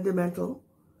 fundamental,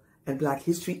 and Black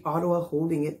History Ottawa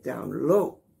holding it down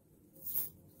low.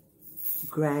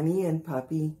 Granny and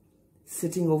Papi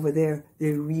sitting over there,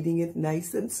 they're reading it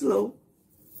nice and slow.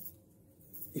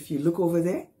 If you look over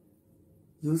there,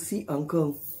 you'll see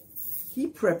Uncle. He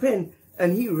prepping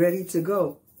and he ready to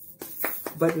go.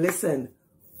 But listen,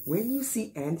 when you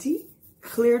see Auntie,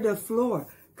 clear the floor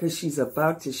because she's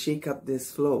about to shake up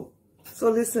this flow. So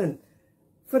listen,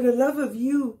 for the love of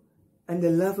you and the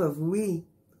love of we've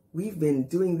been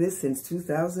doing this since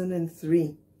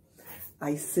 2003.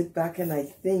 I sit back and I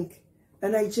think,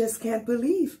 and I just can't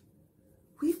believe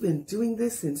we've been doing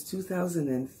this since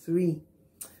 2003.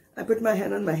 I put my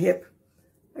hand on my hip.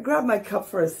 I grab my cup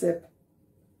for a sip.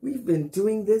 We've been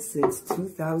doing this since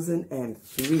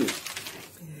 2003.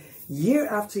 Year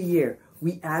after year,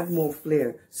 we add more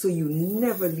flair so you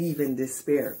never leave in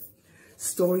despair.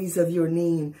 Stories of your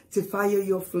name to fire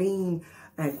your flame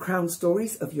and crown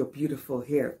stories of your beautiful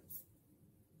hair.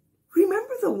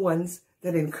 Remember the ones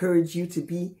that encourage you to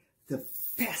be the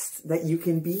best that you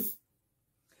can be?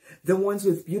 The ones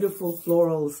with beautiful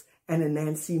florals and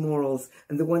Anansi morals,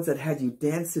 and the ones that had you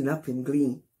dancing up in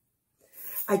glee.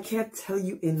 I can't tell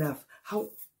you enough how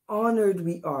honored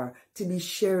we are to be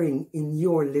sharing in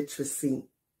your literacy.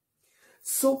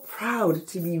 So proud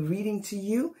to be reading to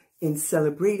you in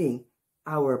celebrating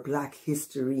our Black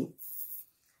history.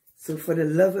 So for the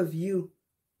love of you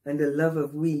and the love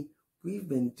of we've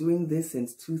been doing this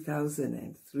since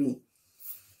 2003.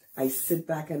 I sit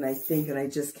back and I think, and I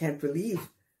just can't believe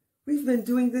we've been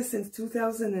doing this since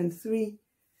 2003.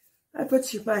 I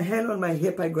put my hand on my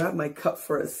hip, I grab my cup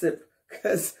for a sip,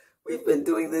 because we've been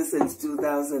doing this since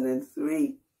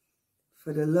 2003.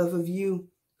 For the love of you,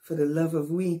 for the love of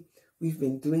we've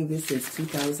been doing this since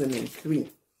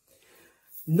 2003.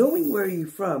 Knowing where you're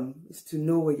from is to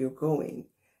know where you're going.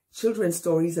 Children's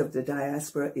Stories of the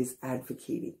Diaspora is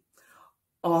advocating.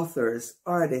 Authors,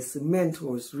 artists,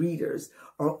 mentors, readers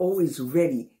are always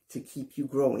ready to keep you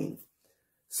growing.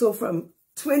 So from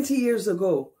 20 years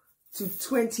ago to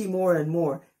 20 more and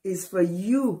more is for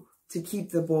you to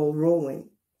keep the ball rolling.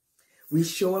 We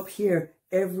show up here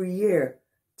every year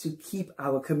to keep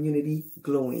our community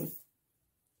glowing.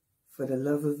 For the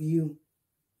love of you,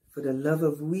 for the love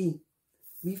of we've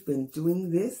been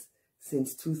doing this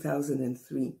since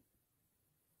 2003.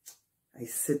 I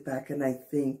sit back and I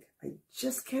think, I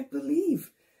just can't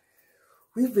believe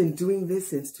we've been doing this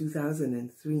since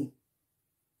 2003.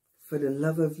 For the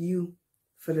love of you,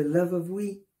 for the love of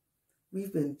we've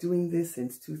been doing this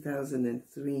since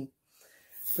 2003.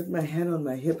 Put my hand on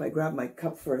my hip, I grab my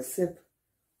cup for a sip.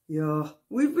 Yo,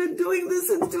 we've been doing this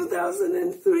since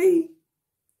 2003.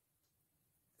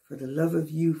 For the love of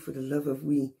you, for the love of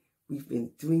we've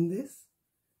been doing this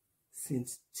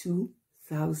since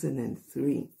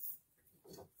 2003.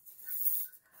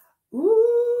 Ooh-wee!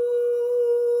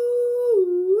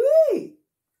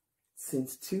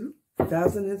 Since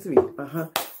 2003.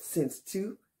 Since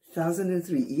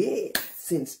 2003. Yeah,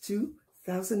 since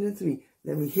 2003.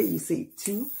 Let me hear you say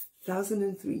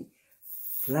 2003.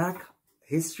 Black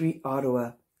History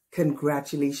Ottawa.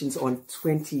 Congratulations on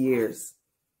 20 years.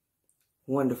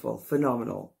 Wonderful,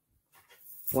 phenomenal.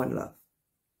 One love.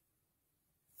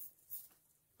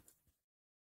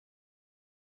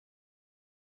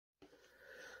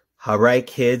 All right,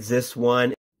 kids, this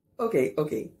one. Okay.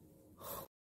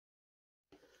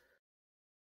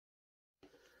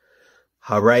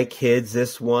 All right, kids,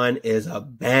 this one is a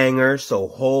banger, so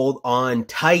hold on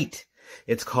tight.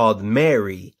 It's called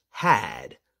Mary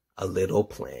Had a Little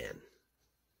Plan.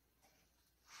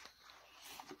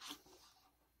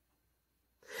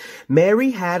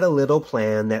 Mary had a little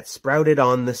plan that sprouted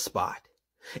on the spot.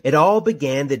 It all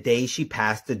began the day she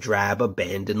passed a drab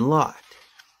abandoned lot.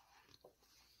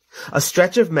 A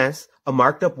stretch of mess, a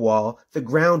marked-up wall, the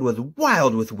ground was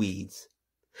wild with weeds.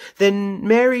 Then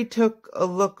Mary took a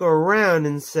look around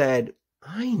and said,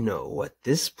 I know what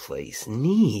this place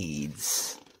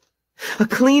needs. A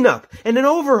cleanup and an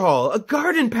overhaul, a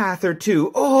garden path or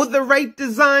two. Oh, the right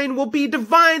design will be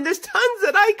divine. There's tons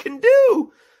that I can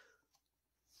do.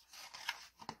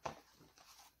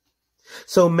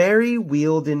 So Mary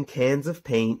wheeled in cans of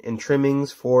paint and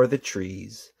trimmings for the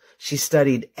trees. She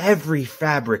studied every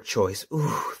fabric choice.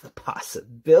 Ooh, the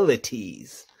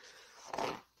possibilities.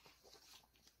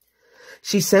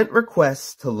 She sent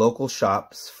requests to local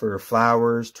shops for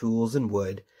flowers, tools, and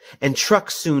wood, and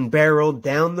trucks soon barreled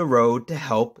down the road to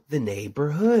help the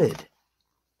neighborhood.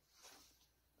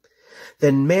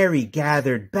 Then Mary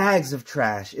gathered bags of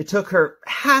trash. It took her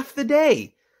half the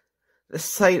day. The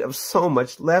sight of so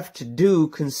much left to do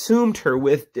consumed her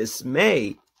with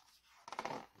dismay.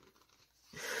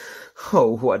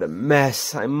 Oh, what a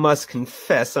mess! I must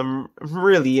confess I'm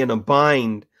really in a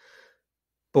bind.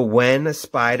 But when a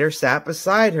spider sat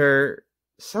beside her,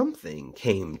 something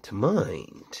came to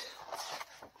mind.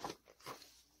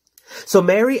 So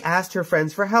Mary asked her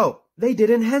friends for help. They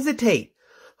didn't hesitate.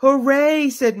 "Hooray,"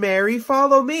 said Mary,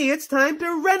 "follow me, it's time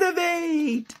to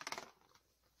renovate."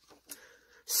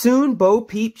 Soon Bo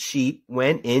Peep's sheep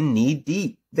went in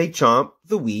knee-deep. They chomped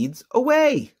the weeds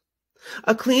away.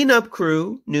 A clean-up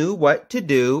crew knew what to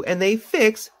do, and they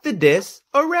fixed the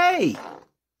disarray.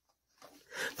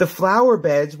 The flower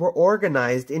beds were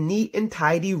organized in neat and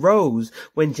tidy rows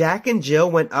when Jack and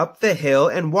Jill went up the hill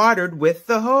and watered with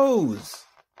the hose.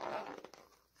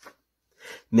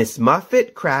 Miss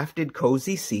Muffet crafted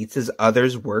cozy seats as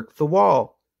others worked the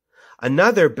wall.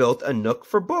 Another built a nook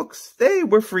for books. They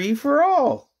were free for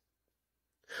all.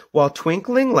 While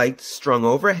twinkling lights strung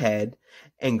overhead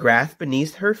and grass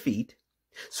beneath her feet,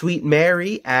 sweet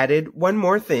Mary added one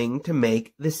more thing to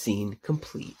make the scene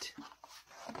complete.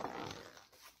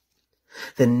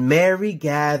 Then Mary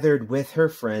gathered with her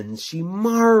friends. She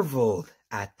marveled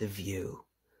at the view.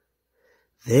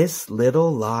 This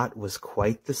little lot was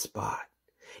quite the spot.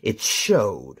 It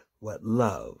showed what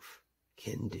love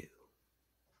can do.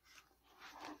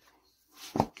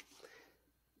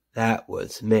 That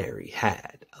was Mary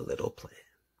Had a Little Plan.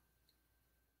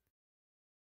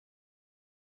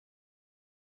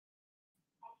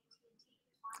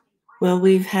 Well,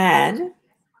 we've had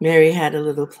Mary Had a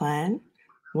Little Plan,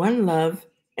 One Love,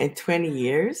 and 20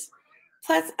 Years,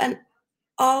 plus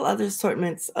all other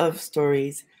assortments of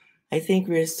stories. I think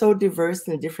we're so diverse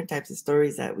in the different types of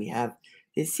stories that we have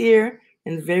this year,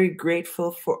 and very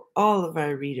grateful for all of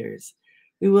our readers.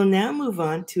 We will now move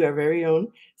on to our very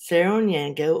own Sarah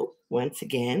Onyango once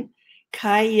again,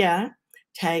 Kaya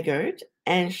Taggart,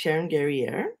 and Sharon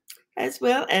Guerriere, as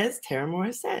well as Tara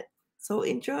Morissette. So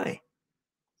enjoy.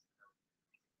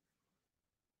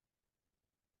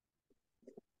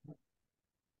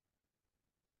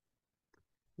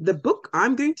 The book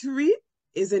I'm going to read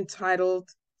is entitled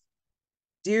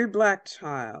Dear Black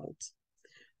Child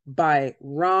by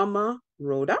Rama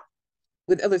Rhoda,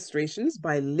 with illustrations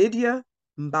by Lydia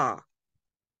Mba.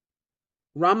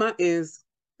 Rama is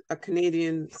a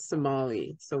Canadian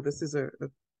Somali, so this is a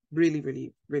really,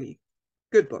 really, really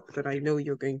good book that I know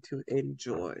you're going to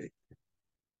enjoy.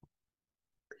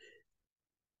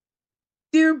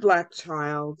 Dear Black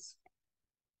Child,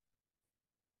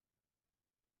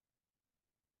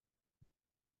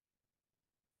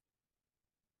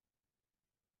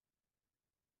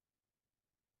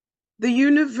 the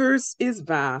universe is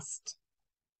vast,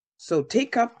 so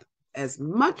take up as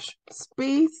much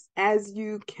space as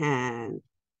you can.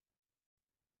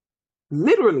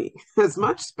 Literally, as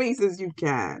much space as you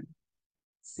can.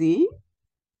 See?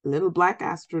 Little black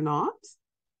astronaut.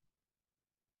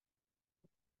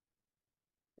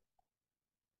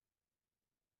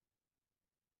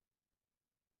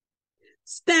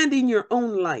 Stand in your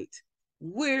own light.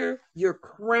 Wear your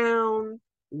crown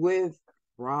with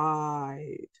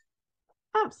pride.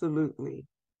 Absolutely.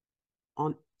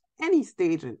 On any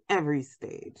stage and every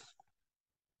stage.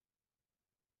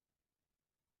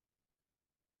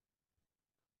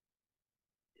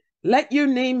 Let your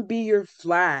name be your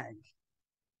flag.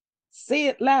 Say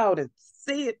it loud and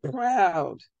say it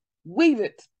proud. Wave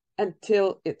it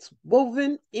until it's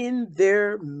woven in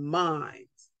their minds.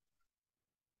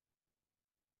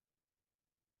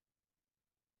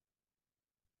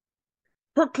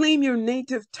 Proclaim your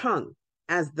native tongue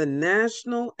as the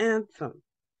national anthem.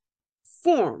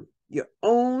 Form your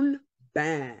own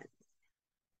band.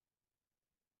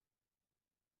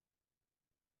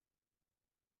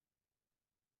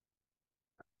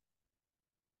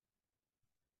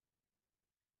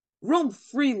 Roam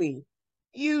freely.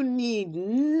 You need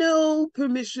no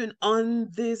permission on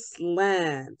this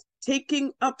land.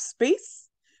 Taking up space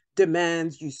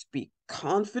demands you speak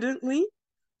confidently,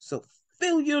 so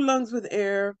fill your lungs with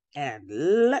air and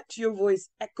let your voice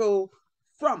echo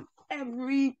from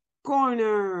every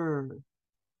corner.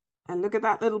 And look at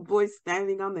that little boy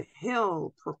standing on the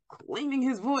hill, proclaiming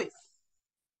his voice.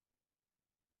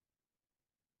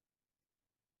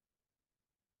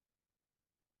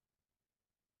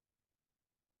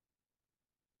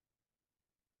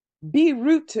 Be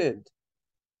rooted,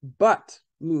 but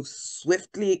move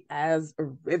swiftly as a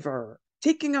river.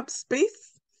 Taking up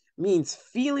space means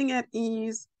feeling at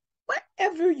ease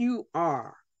wherever you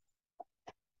are.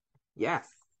 Yes,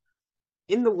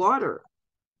 in the water,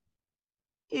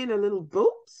 in a little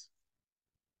boat,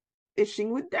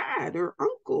 fishing with dad or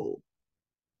uncle,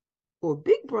 or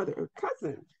big brother or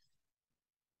cousin.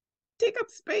 Take up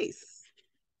space.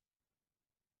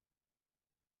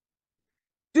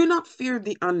 Do not fear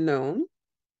the unknown.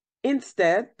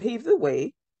 Instead, pave the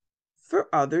way for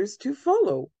others to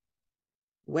follow.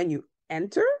 When you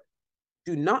enter,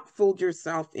 do not fold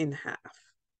yourself in half,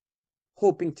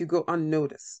 hoping to go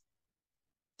unnoticed.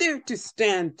 Dare to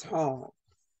stand tall.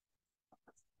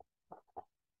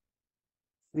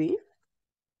 See?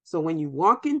 So when you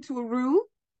walk into a room,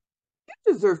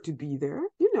 you deserve to be there,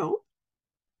 you know.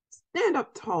 Stand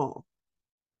up tall.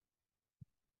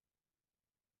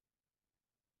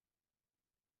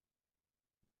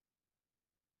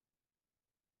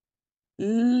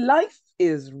 Life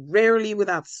is rarely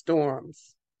without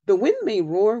storms. The wind may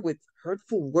roar with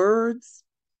hurtful words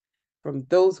from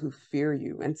those who fear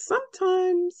you, and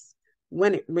sometimes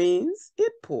when it rains,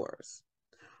 it pours.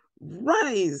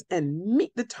 Rise and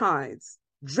meet the tides.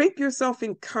 Drape yourself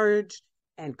in courage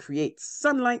and create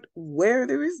sunlight where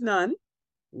there is none.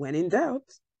 When in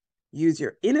doubt, use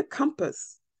your inner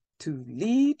compass to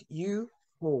lead you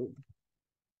home.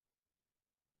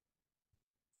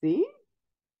 See?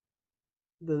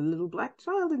 The little black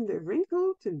child in their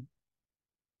raincoat and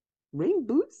rain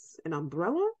boots and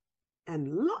umbrella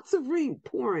and lots of rain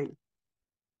pouring.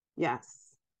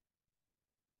 Yes.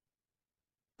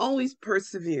 Always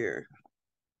persevere.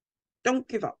 Don't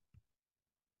give up.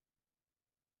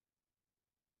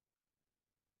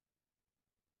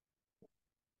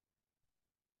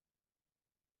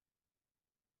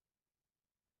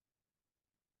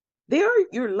 They are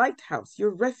your lighthouse, your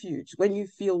refuge when you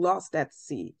feel lost at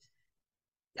sea.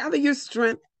 Gather your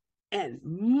strength and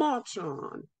march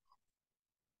on.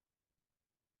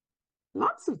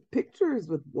 Lots of pictures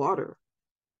with water.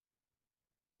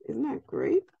 Isn't that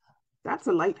great? That's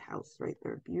a lighthouse right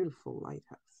there. Beautiful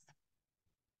lighthouse.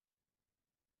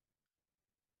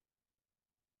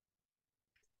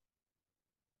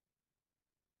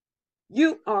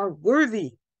 You are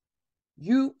worthy.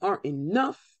 You are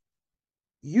enough.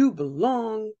 You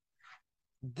belong.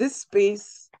 This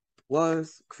space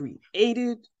was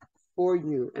created for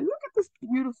you. And look at this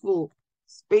beautiful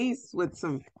space with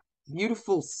some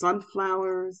beautiful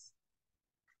sunflowers.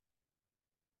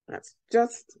 That's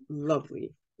just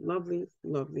lovely, lovely,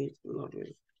 lovely,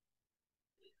 lovely.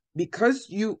 Because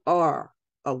you are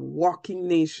a walking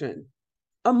nation,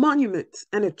 a monument,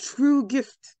 and a true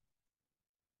gift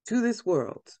to this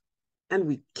world. And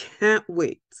we can't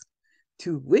wait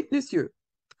to witness your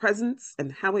presence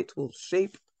and how it will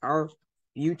shape our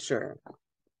future.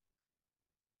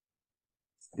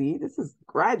 See, this is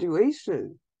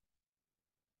graduation.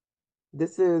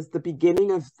 This is the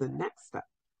beginning of the next step.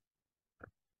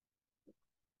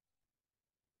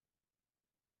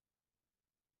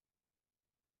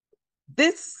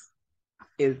 This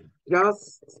is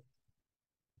just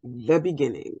the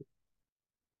beginning.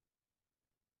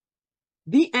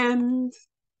 The end.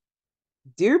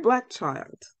 Dear Black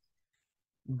Child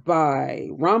by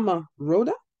Rama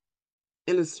Rhoda.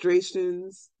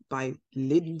 Illustrations by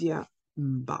Lydia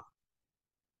Mba.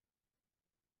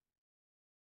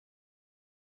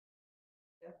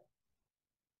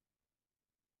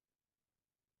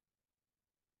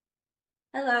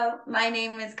 Hello, my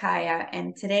name is Kaya,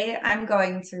 and today I'm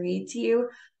going to read to you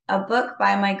a book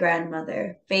by my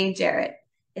grandmother, Faye Jarrett.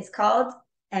 It's called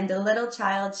And a Little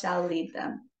Child Shall Lead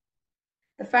Them.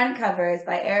 The front cover is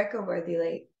by Erica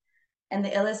Worthylake, and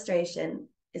the illustration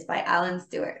is by Alan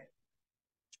Stewart.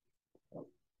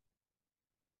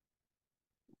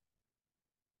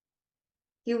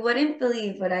 You wouldn't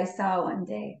believe what I saw one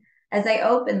day as I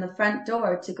opened the front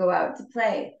door to go out to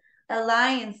play. A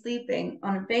lion sleeping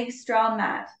on a big straw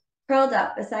mat, curled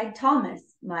up beside Thomas,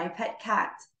 my pet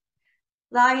cat.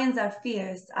 Lions are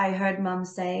fierce, I heard Mum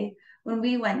say when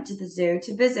we went to the zoo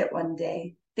to visit one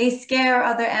day. They scare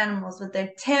other animals with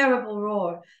their terrible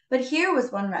roar, but here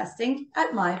was one resting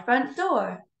at my front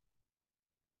door.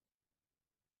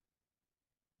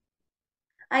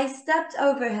 I stepped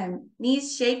over him,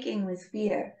 knees shaking with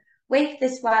fear. Wake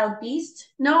this wild beast?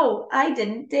 No, I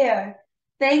didn't dare.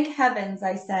 Thank heavens,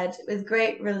 I said, with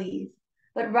great relief.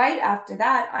 But right after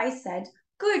that, I said,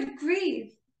 good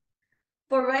grief.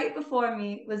 For right before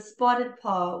me, with spotted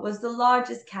paw, was the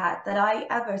largest cat that I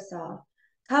ever saw,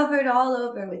 covered all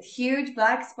over with huge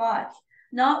black spots,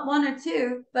 not one or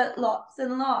two, but lots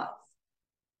and lots.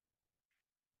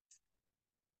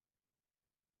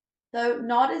 Though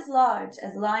not as large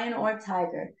as lion or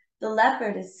tiger, the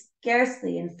leopard is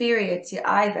scarcely inferior to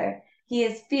either. He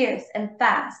is fierce and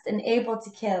fast and able to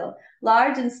kill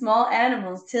large and small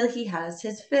animals till he has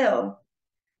his fill.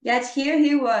 Yet here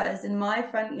he was in my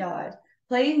front yard,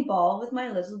 playing ball with my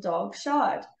little dog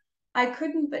Shad. I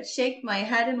couldn't but shake my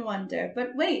head in wonder.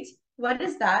 But wait, what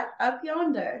is that up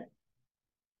yonder?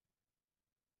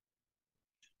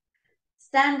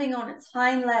 Standing on its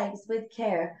hind legs with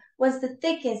care was the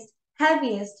thickest,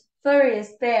 heaviest,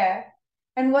 furriest bear.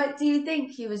 And what do you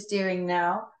think he was doing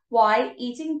now? Why,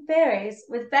 eating berries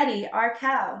with Betty, our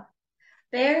cow.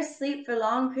 Bears sleep for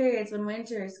long periods when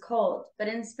winter is cold, but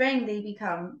in spring they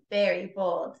become very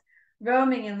bold,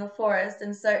 roaming in the forest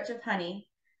in search of honey.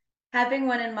 Having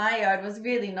one in my yard was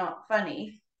really not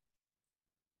funny.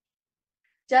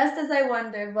 Just as I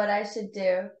wondered what I should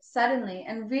do, suddenly,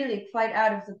 and really quite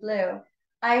out of the blue,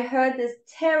 I heard this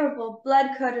terrible,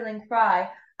 blood-curdling cry.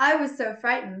 I was so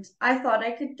frightened, I thought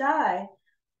I could die.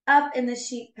 Up in the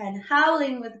sheep pen,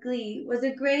 howling with glee, was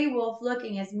a gray wolf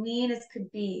looking as mean as could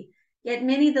be. Yet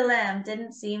Minnie the lamb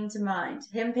didn't seem to mind,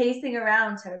 him pacing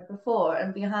around her before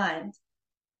and behind.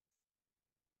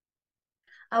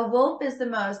 A wolf is the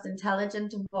most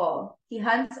intelligent of all. He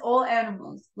hunts all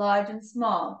animals, large and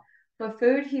small. For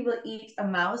food he will eat a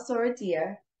mouse or a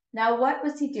deer. Now what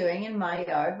was he doing in my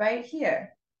yard right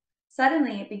here?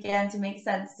 Suddenly it began to make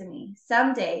sense to me.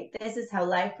 Someday this is how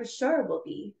life for sure will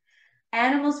be.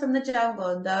 Animals from the jungle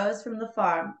and those from the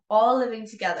farm, all living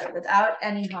together without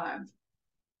any harm.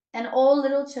 And all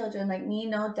little children like me,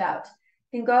 no doubt,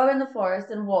 can go in the forest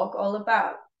and walk all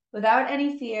about, without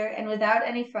any fear and without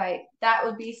any fright. That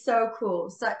would be so cool,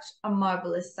 such a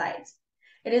marvelous sight.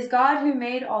 It is God who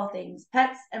made all things,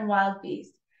 pets and wild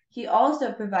beasts. He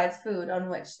also provides food on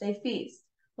which they feast.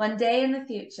 One day in the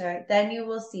future, then you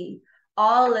will see,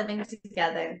 all living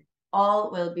together,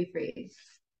 all will be free.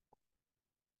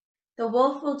 The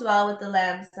wolf will dwell with the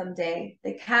lamb some day.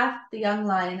 The calf, the young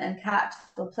lion, and cat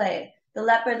will play. The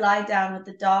leopard lie down with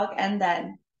the dog, and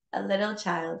then a little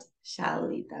child shall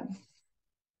lead them.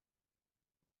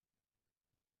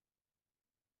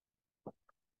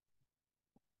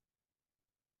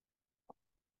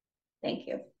 Thank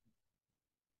you.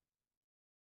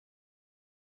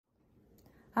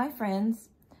 Hi, friends.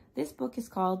 This book is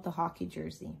called The Hockey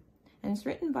Jersey, and it's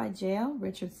written by J.L.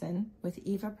 Richardson with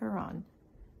Eva Perron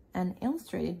and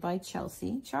illustrated by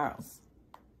Chelsea Charles.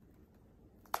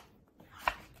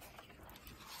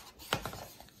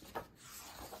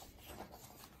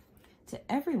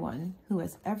 To everyone who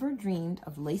has ever dreamed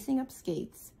of lacing up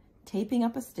skates, taping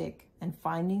up a stick, and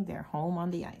finding their home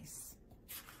on the ice.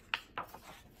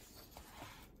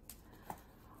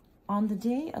 On the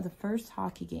day of the first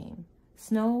hockey game,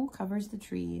 snow covers the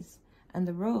trees and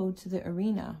the road to the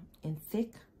arena in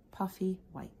thick, puffy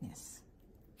whiteness.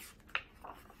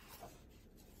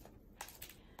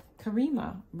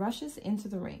 Karima rushes into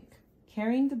the rink,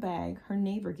 carrying the bag her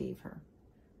neighbor gave her,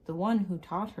 the one who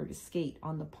taught her to skate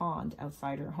on the pond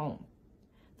outside her home,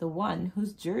 the one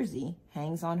whose jersey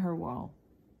hangs on her wall.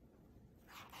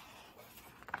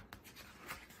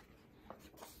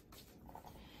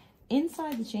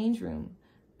 Inside the change room,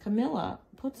 Camilla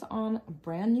puts on a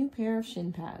brand new pair of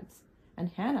shin pads, and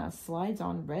Hannah slides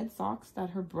on red socks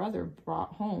that her brother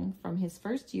brought home from his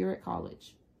first year at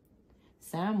college.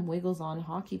 Sam wiggles on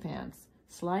hockey pants,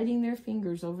 sliding their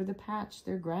fingers over the patch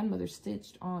their grandmother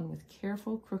stitched on with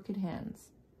careful, crooked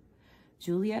hands.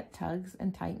 Juliet tugs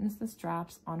and tightens the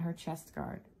straps on her chest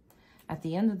guard. At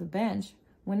the end of the bench,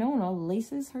 Winona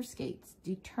laces her skates,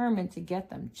 determined to get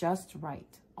them just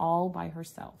right, all by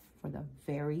herself for the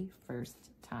very first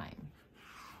time.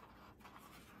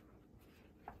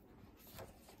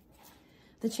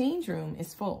 The change room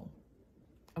is full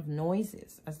of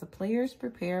noises as the players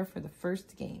prepare for the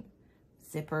first game.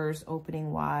 Zippers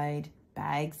opening wide,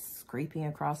 bags scraping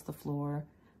across the floor,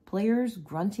 players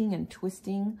grunting and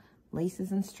twisting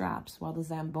laces and straps while the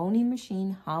Zamboni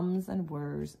machine hums and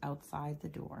whirs outside the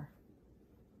door.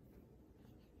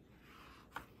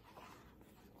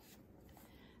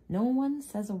 No one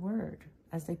says a word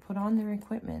as they put on their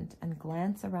equipment and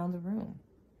glance around the room.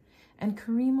 And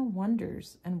Karima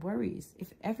wonders and worries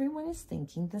if everyone is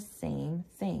thinking the same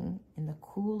thing in the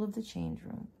cool of the change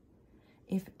room.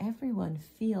 If everyone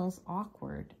feels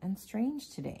awkward and strange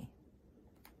today.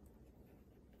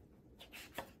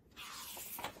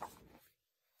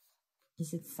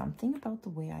 Is it something about the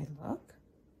way I look?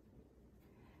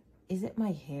 Is it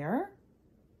my hair?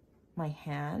 My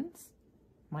hands?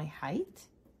 My height?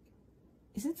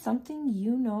 Is it something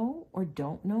you know or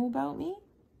don't know about me?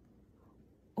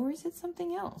 Or is it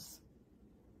something else?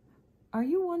 Are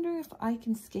you wondering if I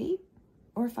can skate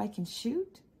or if I can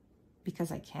shoot?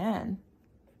 Because I can.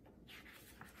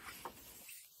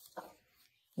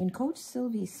 When Coach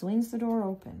Sylvie swings the door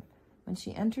open, when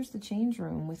she enters the change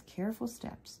room with careful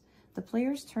steps, the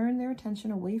players turn their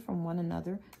attention away from one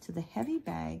another to the heavy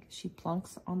bag she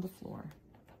plunks on the floor.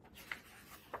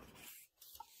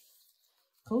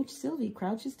 Coach Sylvie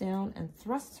crouches down and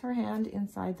thrusts her hand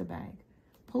inside the bag,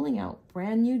 pulling out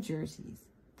brand new jerseys,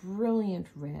 brilliant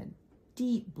red,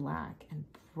 deep black, and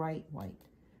bright white,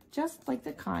 just like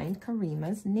the kind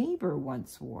Karima's neighbor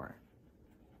once wore.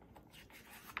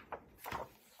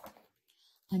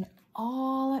 And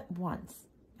all at once,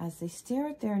 as they stare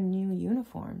at their new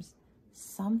uniforms,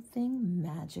 something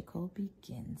magical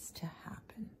begins to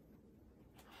happen.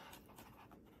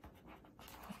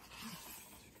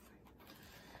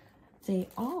 They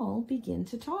all begin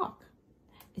to talk.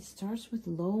 It starts with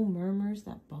low murmurs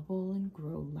that bubble and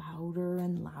grow louder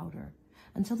and louder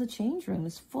until the change room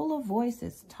is full of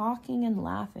voices talking and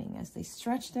laughing as they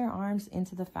stretch their arms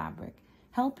into the fabric,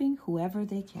 helping whoever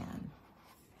they can.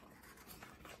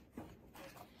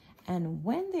 And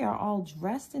when they are all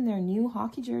dressed in their new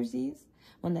hockey jerseys,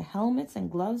 when the helmets and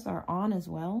gloves are on as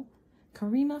well,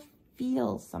 Karima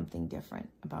feels something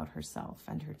different about herself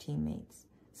and her teammates,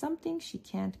 something she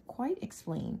can't quite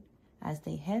explain as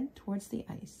they head towards the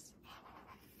ice.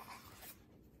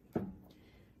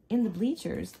 In the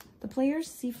bleachers, the players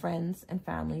see friends and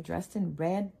family dressed in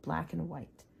red, black, and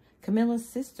white. Camilla's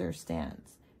sister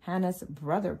stands, Hannah's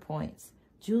brother points,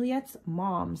 Juliet's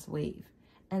moms wave,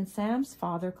 and Sam's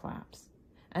father claps.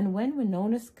 And when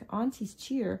Winona's aunties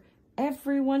cheer,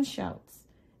 everyone shouts,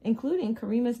 including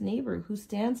Karima's neighbor who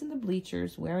stands in the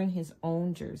bleachers wearing his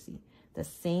own jersey, the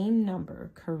same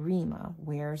number Karima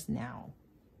wears now.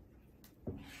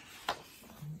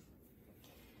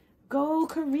 "Go,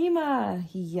 Karima!"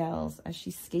 he yells as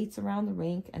she skates around the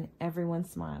rink and everyone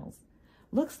smiles.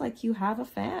 "Looks like you have a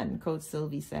fan," Coach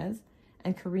Sylvie says,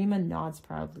 and Karima nods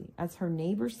proudly as her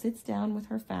neighbor sits down with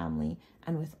her family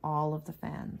and with all of the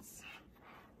fans.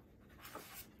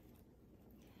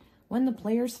 When the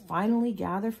players finally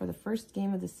gather for the first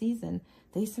game of the season,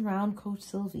 they surround Coach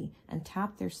Sylvie and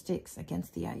tap their sticks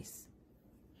against the ice.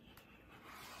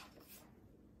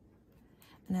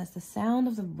 And as the sound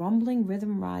of the rumbling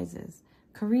rhythm rises,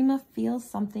 Karima feels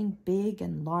something big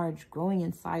and large growing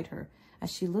inside her as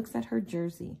she looks at her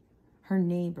jersey, her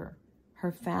neighbor,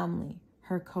 her family,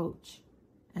 her coach,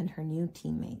 and her new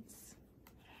teammates.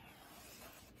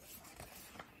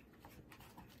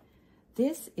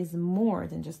 This is more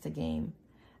than just a game,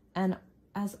 and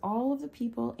as all of the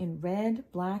people in red,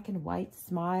 black, and white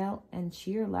smile and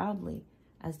cheer loudly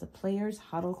as the players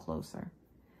huddle closer,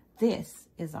 this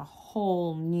is a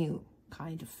whole new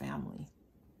kind of family.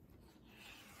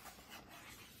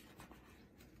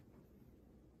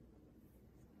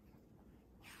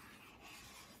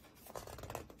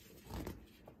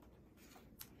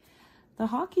 The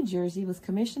hockey jersey was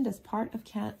commissioned as part of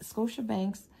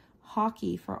Scotiabank's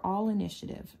Hockey for All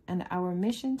initiative and our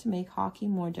mission to make hockey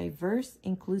more diverse,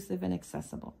 inclusive, and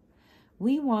accessible.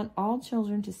 We want all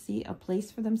children to see a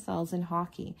place for themselves in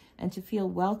hockey and to feel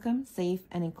welcome, safe,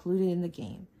 and included in the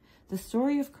game. The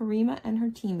story of Karima and her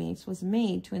teammates was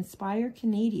made to inspire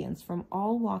Canadians from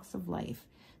all walks of life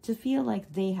to feel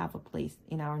like they have a place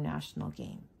in our national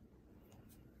game.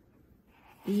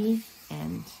 The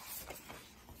end.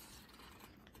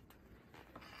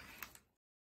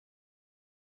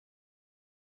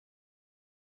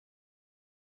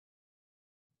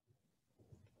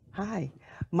 Hi,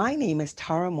 my name is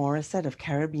Tara Morissette of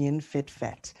Caribbean Fit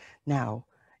Vet. Now,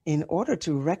 in order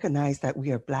to recognize that we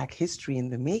are Black history in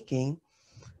the making,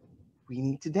 we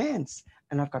need to dance.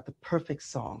 And I've got the perfect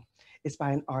song. It's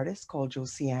by an artist called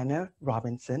Josiana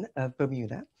Robinson of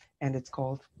Bermuda, and it's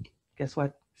called, guess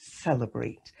what?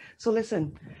 Celebrate. So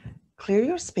listen, clear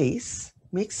your space,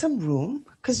 make some room,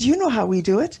 because you know how we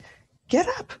do it. Get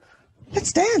up,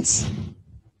 let's dance.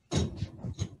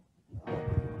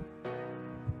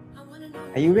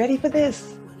 Are you ready for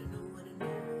this?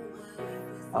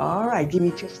 All right, give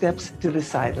me 2 steps to the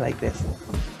side like this.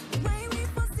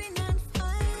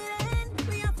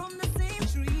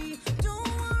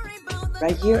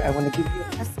 Right here, I want to give you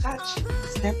a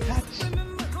step touch.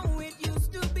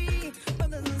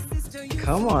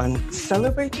 Come on,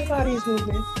 celebrate your body's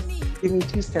movement. Give me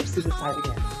 2 steps to the side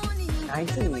again.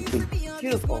 Nice and easy,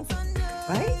 beautiful,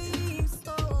 right?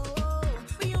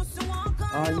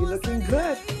 Oh, you're looking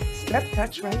good. Step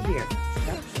touch right here.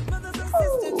 Step.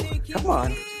 Oh, come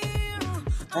on.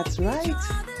 That's right.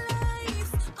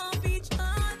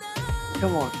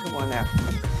 Come on now.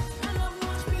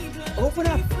 Open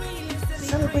up.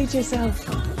 Celebrate yourself.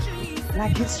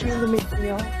 Black history in the making,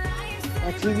 y'all.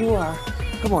 That's who you are.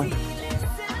 Come on.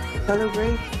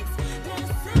 Celebrate.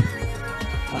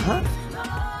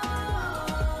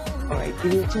 All right,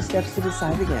 give me 2 steps to the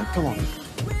side again. Come on.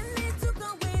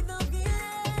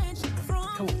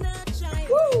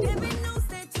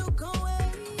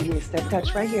 Give me a step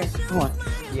touch right here. Come on.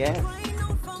 Yeah.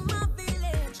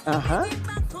 Uh-huh.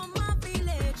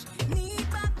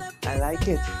 I like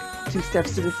it. 2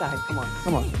 steps to the side. Come on,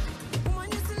 come on.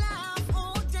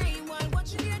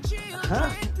 Uh-huh.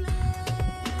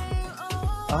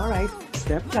 All right,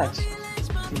 step touch.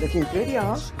 You're looking good,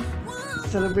 y'all.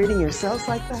 Celebrating yourselves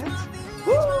like that.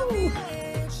 Woo!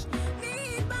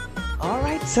 All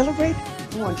right, celebrate.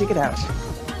 Come on, take it out.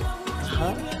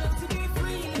 Uh-huh.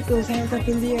 Put those hands up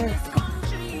in the air.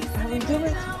 How we do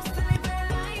it?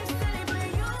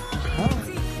 Uh-huh.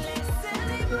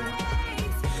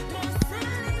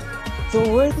 So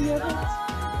worthy of it?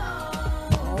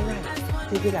 All right,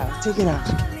 take it out, take it out.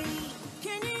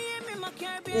 Can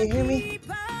you hear me?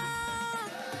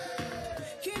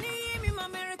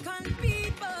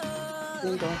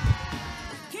 There you go.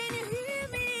 Yes,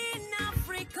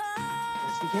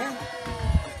 we can.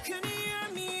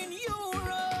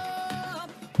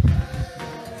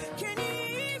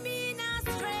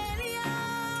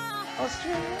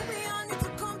 Australia.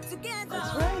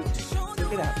 That's right.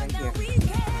 Take it out right here.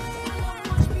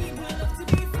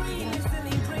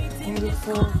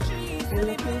 Beautiful. You're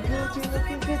looking good. You're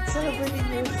looking good.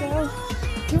 Celebrating yourself.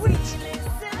 Do it.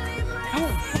 Come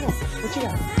on, come on. What you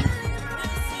got?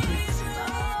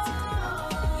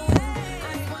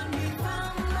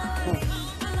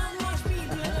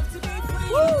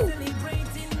 Woo!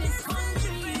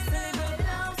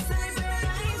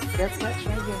 That's much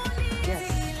right here. Yes.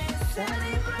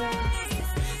 Celebrate.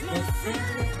 Let's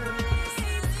celebrate.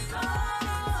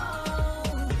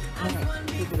 All right,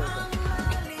 keep it over.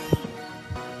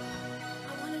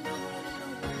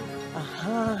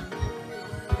 Uh-huh.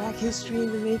 Black history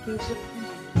in the making.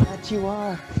 That you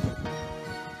are.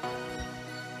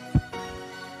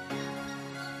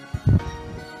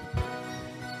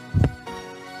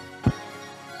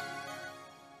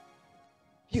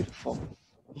 Beautiful.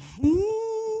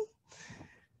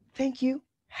 Thank you.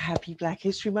 Happy Black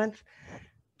History Month.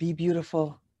 Be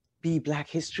beautiful. Be Black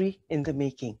history in the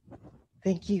making.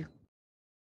 Thank you.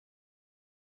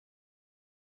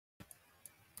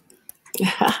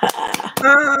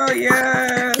 Oh,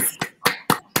 yes.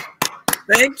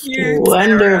 Thank you.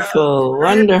 Wonderful, Sarah.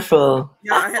 wonderful.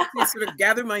 Yeah, I had to sort of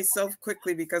gather myself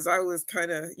quickly because I was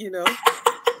kind of,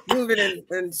 moving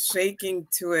and shaking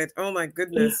to it. Oh, my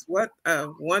goodness. What a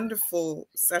wonderful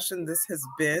session this has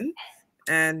been.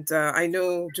 And I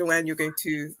know, Joanne, you're going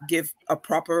to give a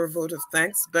proper vote of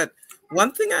thanks. But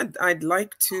one thing I'd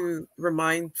like to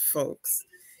remind folks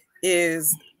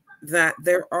is that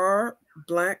there are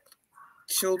Black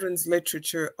children's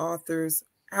literature authors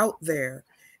out there.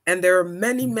 And there are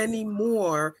many, many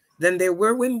more than there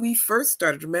were when we first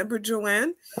started. Remember,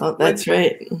 Joanne? Oh, that's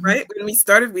right. Right? When we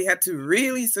started, we had to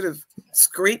really sort of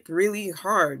scrape really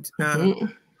hard.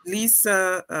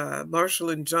 Lisa Marshall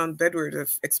and John Bedward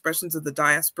of Expressions of the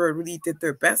Diaspora really did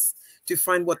their best to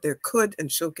find what they could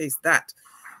and showcase that.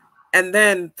 And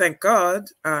then, thank God,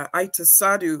 Aita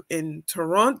Sadhu in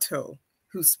Toronto,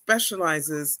 who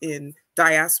specializes in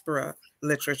diaspora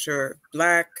literature,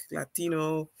 Black,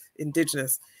 Latino,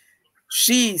 Indigenous,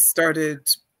 she started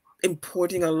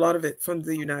importing a lot of it from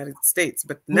the United States.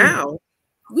 But now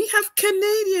we have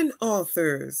Canadian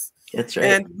authors. That's right.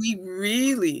 And we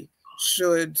really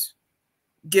should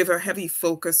give a heavy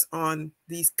focus on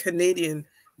these Canadian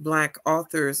Black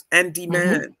authors and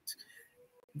demand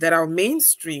that our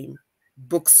mainstream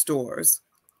bookstores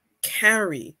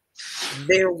carry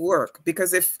their work.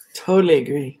 Because if totally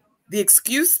agree, the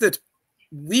excuse that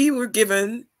we were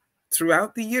given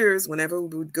throughout the years whenever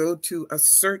we would go to a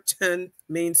certain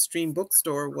mainstream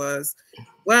bookstore was,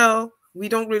 well, we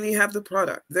don't really have the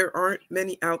product, there aren't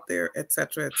many out there,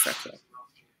 etc., etc.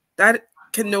 That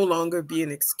can no longer be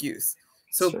an excuse.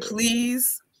 So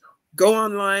please go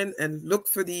online and look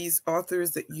for these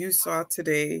authors that you saw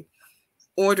today.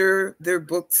 Order their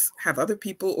books, have other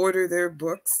people order their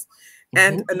books.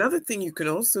 And another thing you can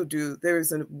also do, there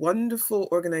is a wonderful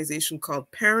organization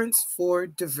called Parents for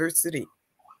Diversity.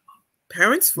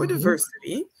 Parents for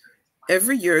Diversity,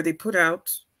 every year they put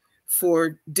out,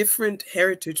 for different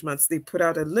heritage months, they put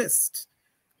out a list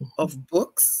of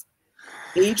books,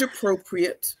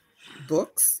 age-appropriate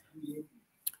books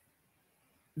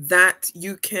that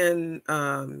you can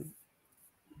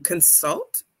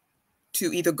consult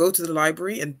to either go to the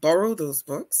library and borrow those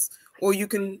books, or you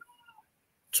can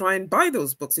try and buy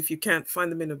those books. If you can't find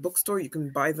them in a bookstore, you can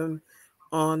buy them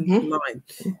online.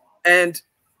 And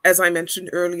as I mentioned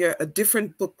earlier, a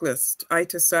different book list,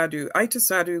 Aita Sadhu. Aita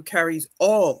Sadhu carries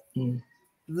all,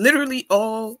 literally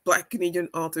all Black Canadian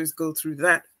authors go through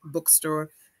that bookstore,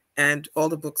 and all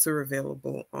the books are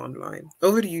available online.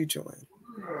 Over to you, Joanne.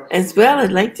 As well,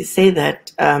 I'd like to say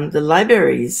that the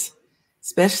libraries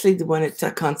especially the one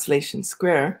at Constellation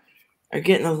Square, are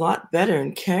getting a lot better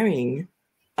in carrying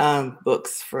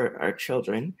books for our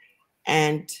children.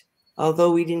 And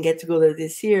although we didn't get to go there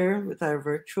this year with our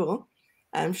virtual,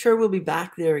 I'm sure we'll be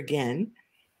back there again,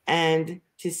 and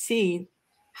to see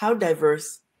how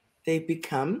diverse they've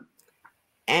become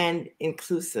and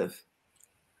inclusive.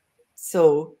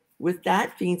 So with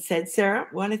that being said, Sarah,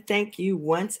 I want to thank you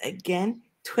once again.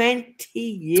 20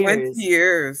 years. 20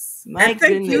 years. My and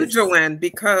thank you, goodness. Joanne,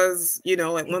 because, you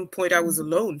know, at one point I was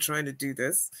alone trying to do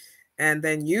this. And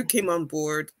then you came on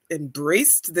board,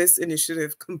 embraced this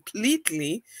initiative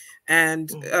completely.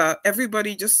 And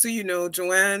everybody, just so you know,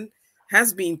 Joanne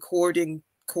has been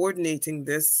coordinating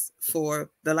this for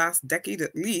the last decade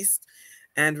at least,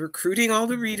 and recruiting all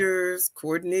the readers,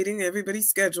 coordinating everybody's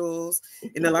schedules.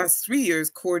 In the last 3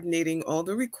 years, coordinating all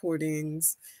the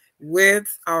recordings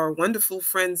with our wonderful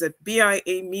friends at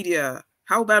BIA Media.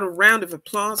 How about a round of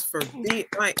applause for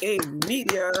BIA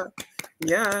Media?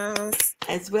 Yes.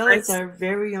 As well as our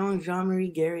very own Jean-Marie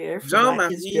Guerrier from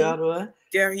Black History Ottawa.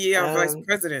 Guerrier, our Vice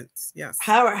President. Yes.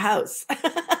 Powerhouse.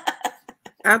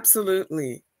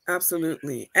 Absolutely.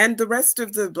 Absolutely. And the rest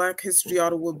of the Black History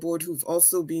Ottawa board who've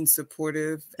also been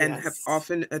supportive and have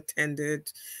often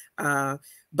attended.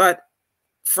 But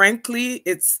frankly,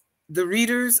 it's the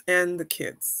readers and the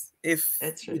kids. If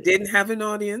we didn't have an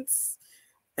audience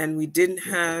and we didn't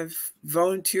have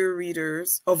volunteer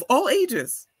readers of all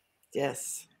ages.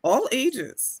 Yes. All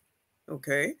ages.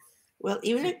 Okay. Well,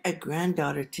 even a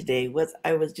granddaughter today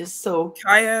I was just so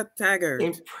Kaya Taggart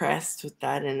impressed with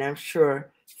that, and I'm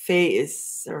sure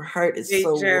her heart is Faye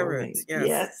so Jarrett,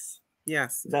 warming.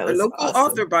 Yes. That a was local awesome.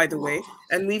 author, by the way.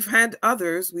 And we've had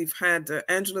others. We've had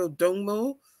Angelo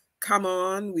Dongmo come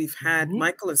on. We've had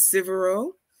Michael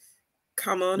Asivero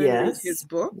come on and read his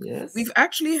book. Yes. We've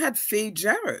actually had Faye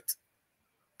Jarrett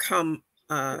come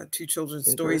to Children's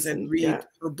Stories and read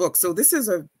her book. So this is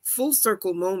a full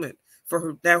circle moment for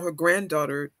her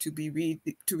granddaughter to be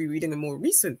reading a more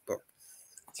recent book.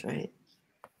 That's right.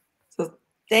 So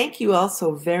thank you all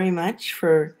so very much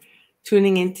for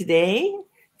tuning in today.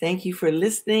 Thank you for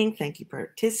listening. Thank you for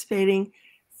participating.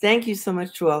 Thank you so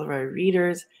much to all of our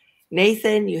readers.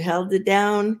 Nathan, you held it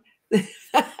down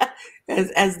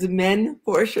as the men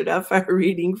portion of our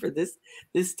reading for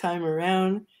this time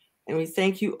around. And we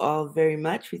thank you all very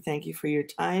much. We thank you for your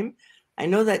time. I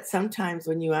know that sometimes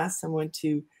when you ask someone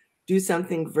to do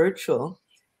something virtual,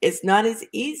 it's not as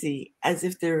easy as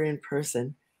if they're in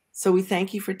person. So we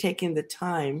thank you for taking the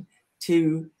time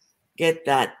to get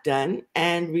that done.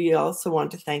 And we also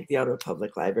want to thank the Ottawa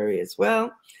Public Library as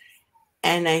well.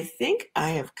 And I think I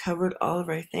have covered all of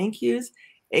our thank yous,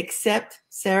 except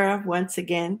Sarah, once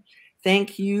again,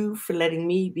 thank you for letting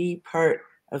me be part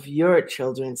of your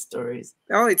children's stories.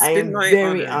 Oh, it's been my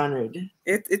very honor. Honored.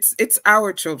 It's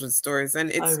our children's stories, and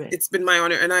it's been my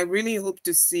honor. And I really hope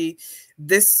to see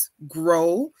this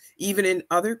grow even in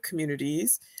other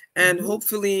communities. And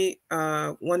hopefully,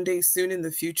 one day soon in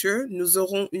the future, nous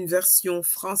aurons une version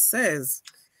française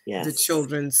de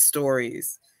children's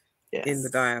stories in the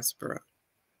diaspora.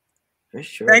 For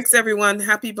sure. Thanks, everyone.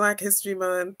 Happy Black History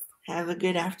Month. Have a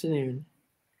good afternoon.